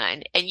lot of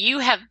fun. And you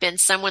have been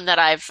someone that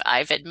I've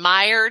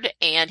admired,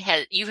 and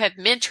you have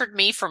mentored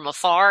me from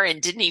afar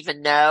and didn't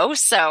even know.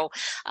 So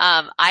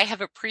I have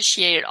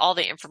appreciated all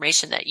the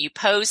information that you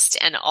post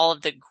and all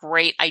of the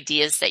great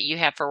ideas that you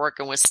have for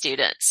working with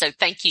students. So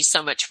thank you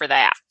so much for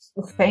that.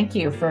 Well, thank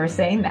you for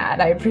saying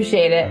that. I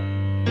appreciate it.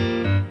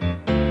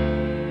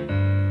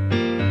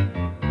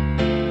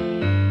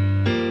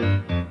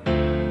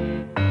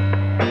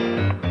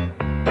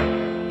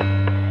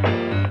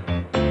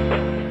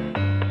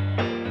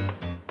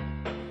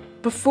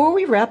 Before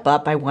we wrap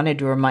up, I wanted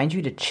to remind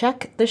you to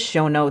check the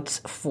show notes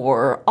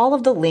for all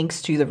of the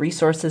links to the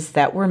resources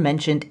that were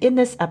mentioned in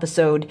this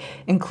episode,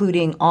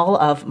 including all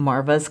of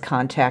Marva's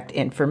contact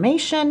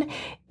information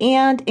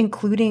and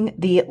including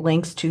the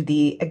links to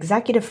the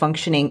executive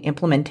functioning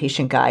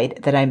implementation guide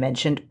that I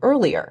mentioned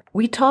earlier.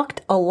 We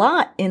talked a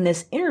lot in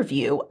this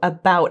interview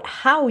about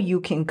how you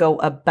can go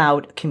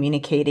about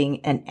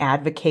communicating and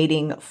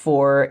advocating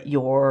for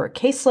your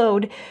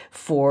caseload,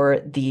 for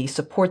the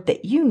support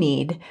that you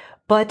need.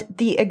 But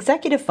the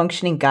executive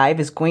functioning guide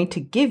is going to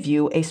give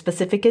you a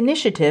specific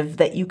initiative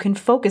that you can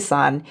focus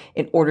on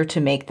in order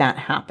to make that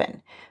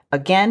happen.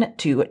 Again,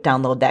 to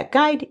download that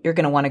guide, you're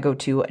going to want to go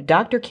to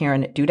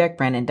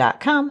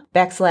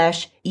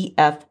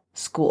drkarendudekbrennan.com/EF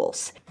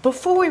schools.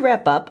 Before we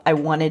wrap up, I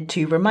wanted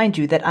to remind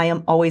you that I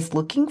am always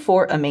looking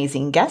for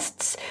amazing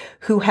guests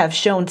who have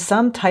shown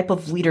some type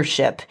of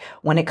leadership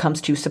when it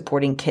comes to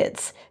supporting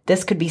kids.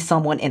 This could be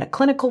someone in a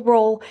clinical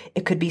role.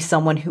 It could be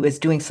someone who is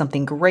doing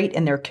something great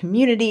in their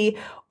community.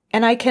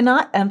 And I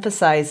cannot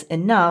emphasize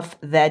enough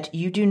that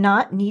you do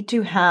not need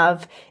to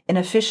have an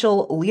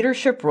official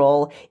leadership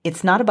role.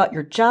 It's not about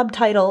your job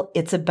title.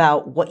 It's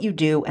about what you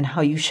do and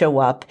how you show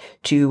up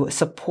to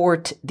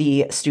support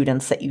the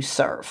students that you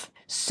serve.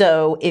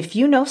 So if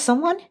you know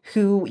someone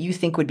who you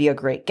think would be a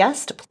great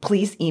guest,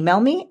 please email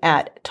me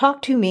at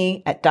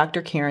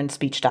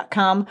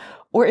talktome@drkarenspeech.com.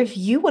 Or if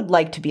you would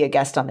like to be a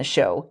guest on the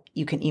show,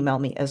 you can email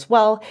me as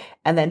well.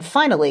 And then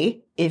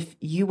finally, if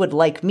you would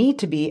like me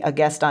to be a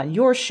guest on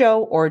your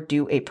show or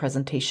do a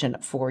presentation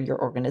for your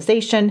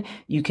organization,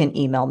 you can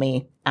email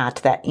me at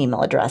that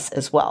email address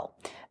as well.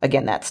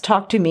 Again, that's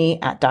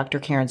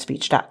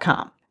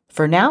talktome@drkarenspeech.com.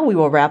 For now, we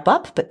will wrap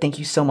up, but thank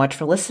you so much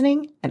for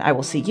listening, and I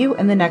will see you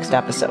in the next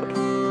episode.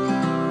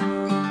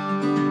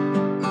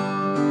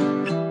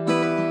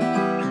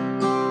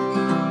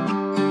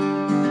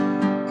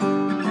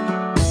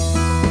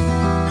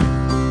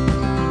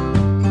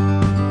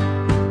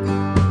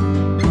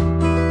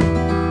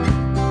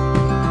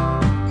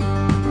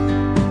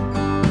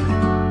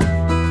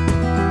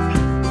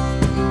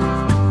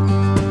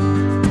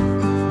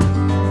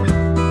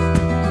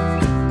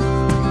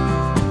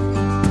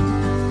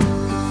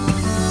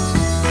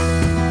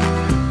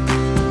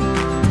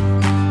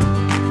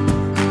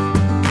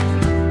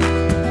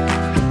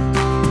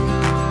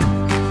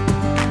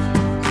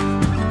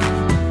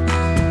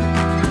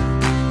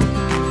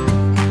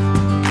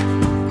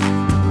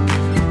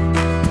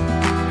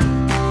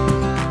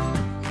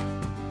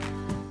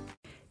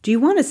 Do you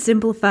want to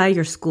simplify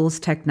your school's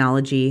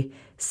technology,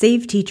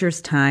 save teachers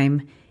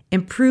time,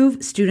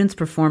 improve students'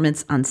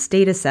 performance on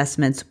state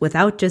assessments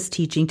without just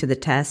teaching to the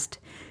test?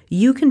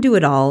 You can do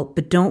it all,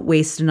 but don't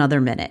waste another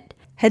minute.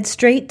 Head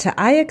straight to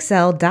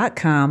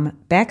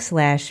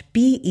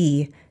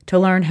ixl.com/BE to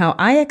learn how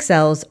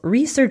IXL's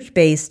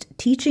research-based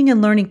teaching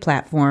and learning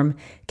platform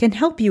can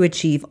help you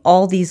achieve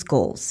all these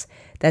goals.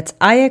 That's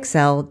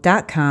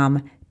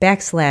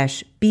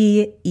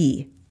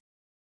ixl.com/BE.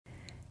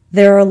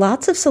 There are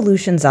lots of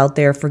solutions out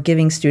there for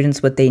giving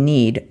students what they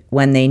need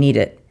when they need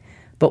it.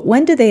 But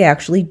when do they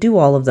actually do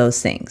all of those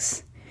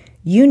things?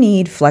 You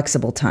need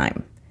flexible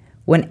time.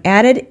 When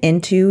added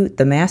into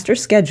the master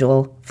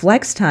schedule,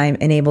 flex time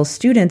enables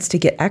students to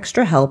get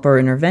extra help or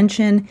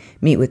intervention,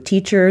 meet with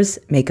teachers,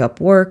 make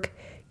up work,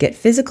 get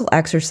physical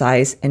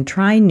exercise, and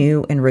try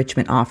new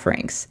enrichment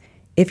offerings.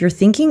 If you're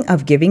thinking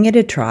of giving it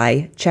a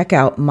try, check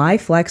out My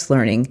Flex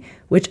Learning,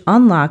 which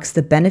unlocks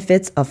the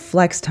benefits of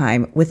flex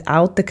time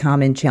without the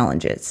common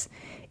challenges.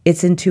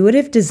 Its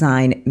intuitive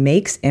design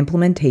makes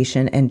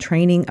implementation and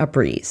training a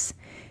breeze.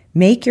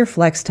 Make your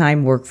flex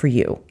time work for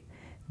you.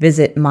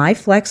 Visit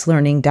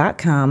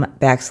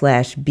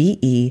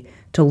myflexlearning.com/BE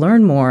to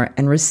learn more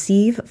and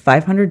receive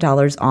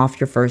 $500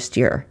 off your first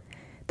year.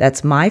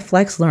 That's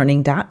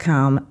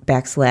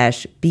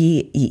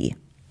myflexlearning.com/BE.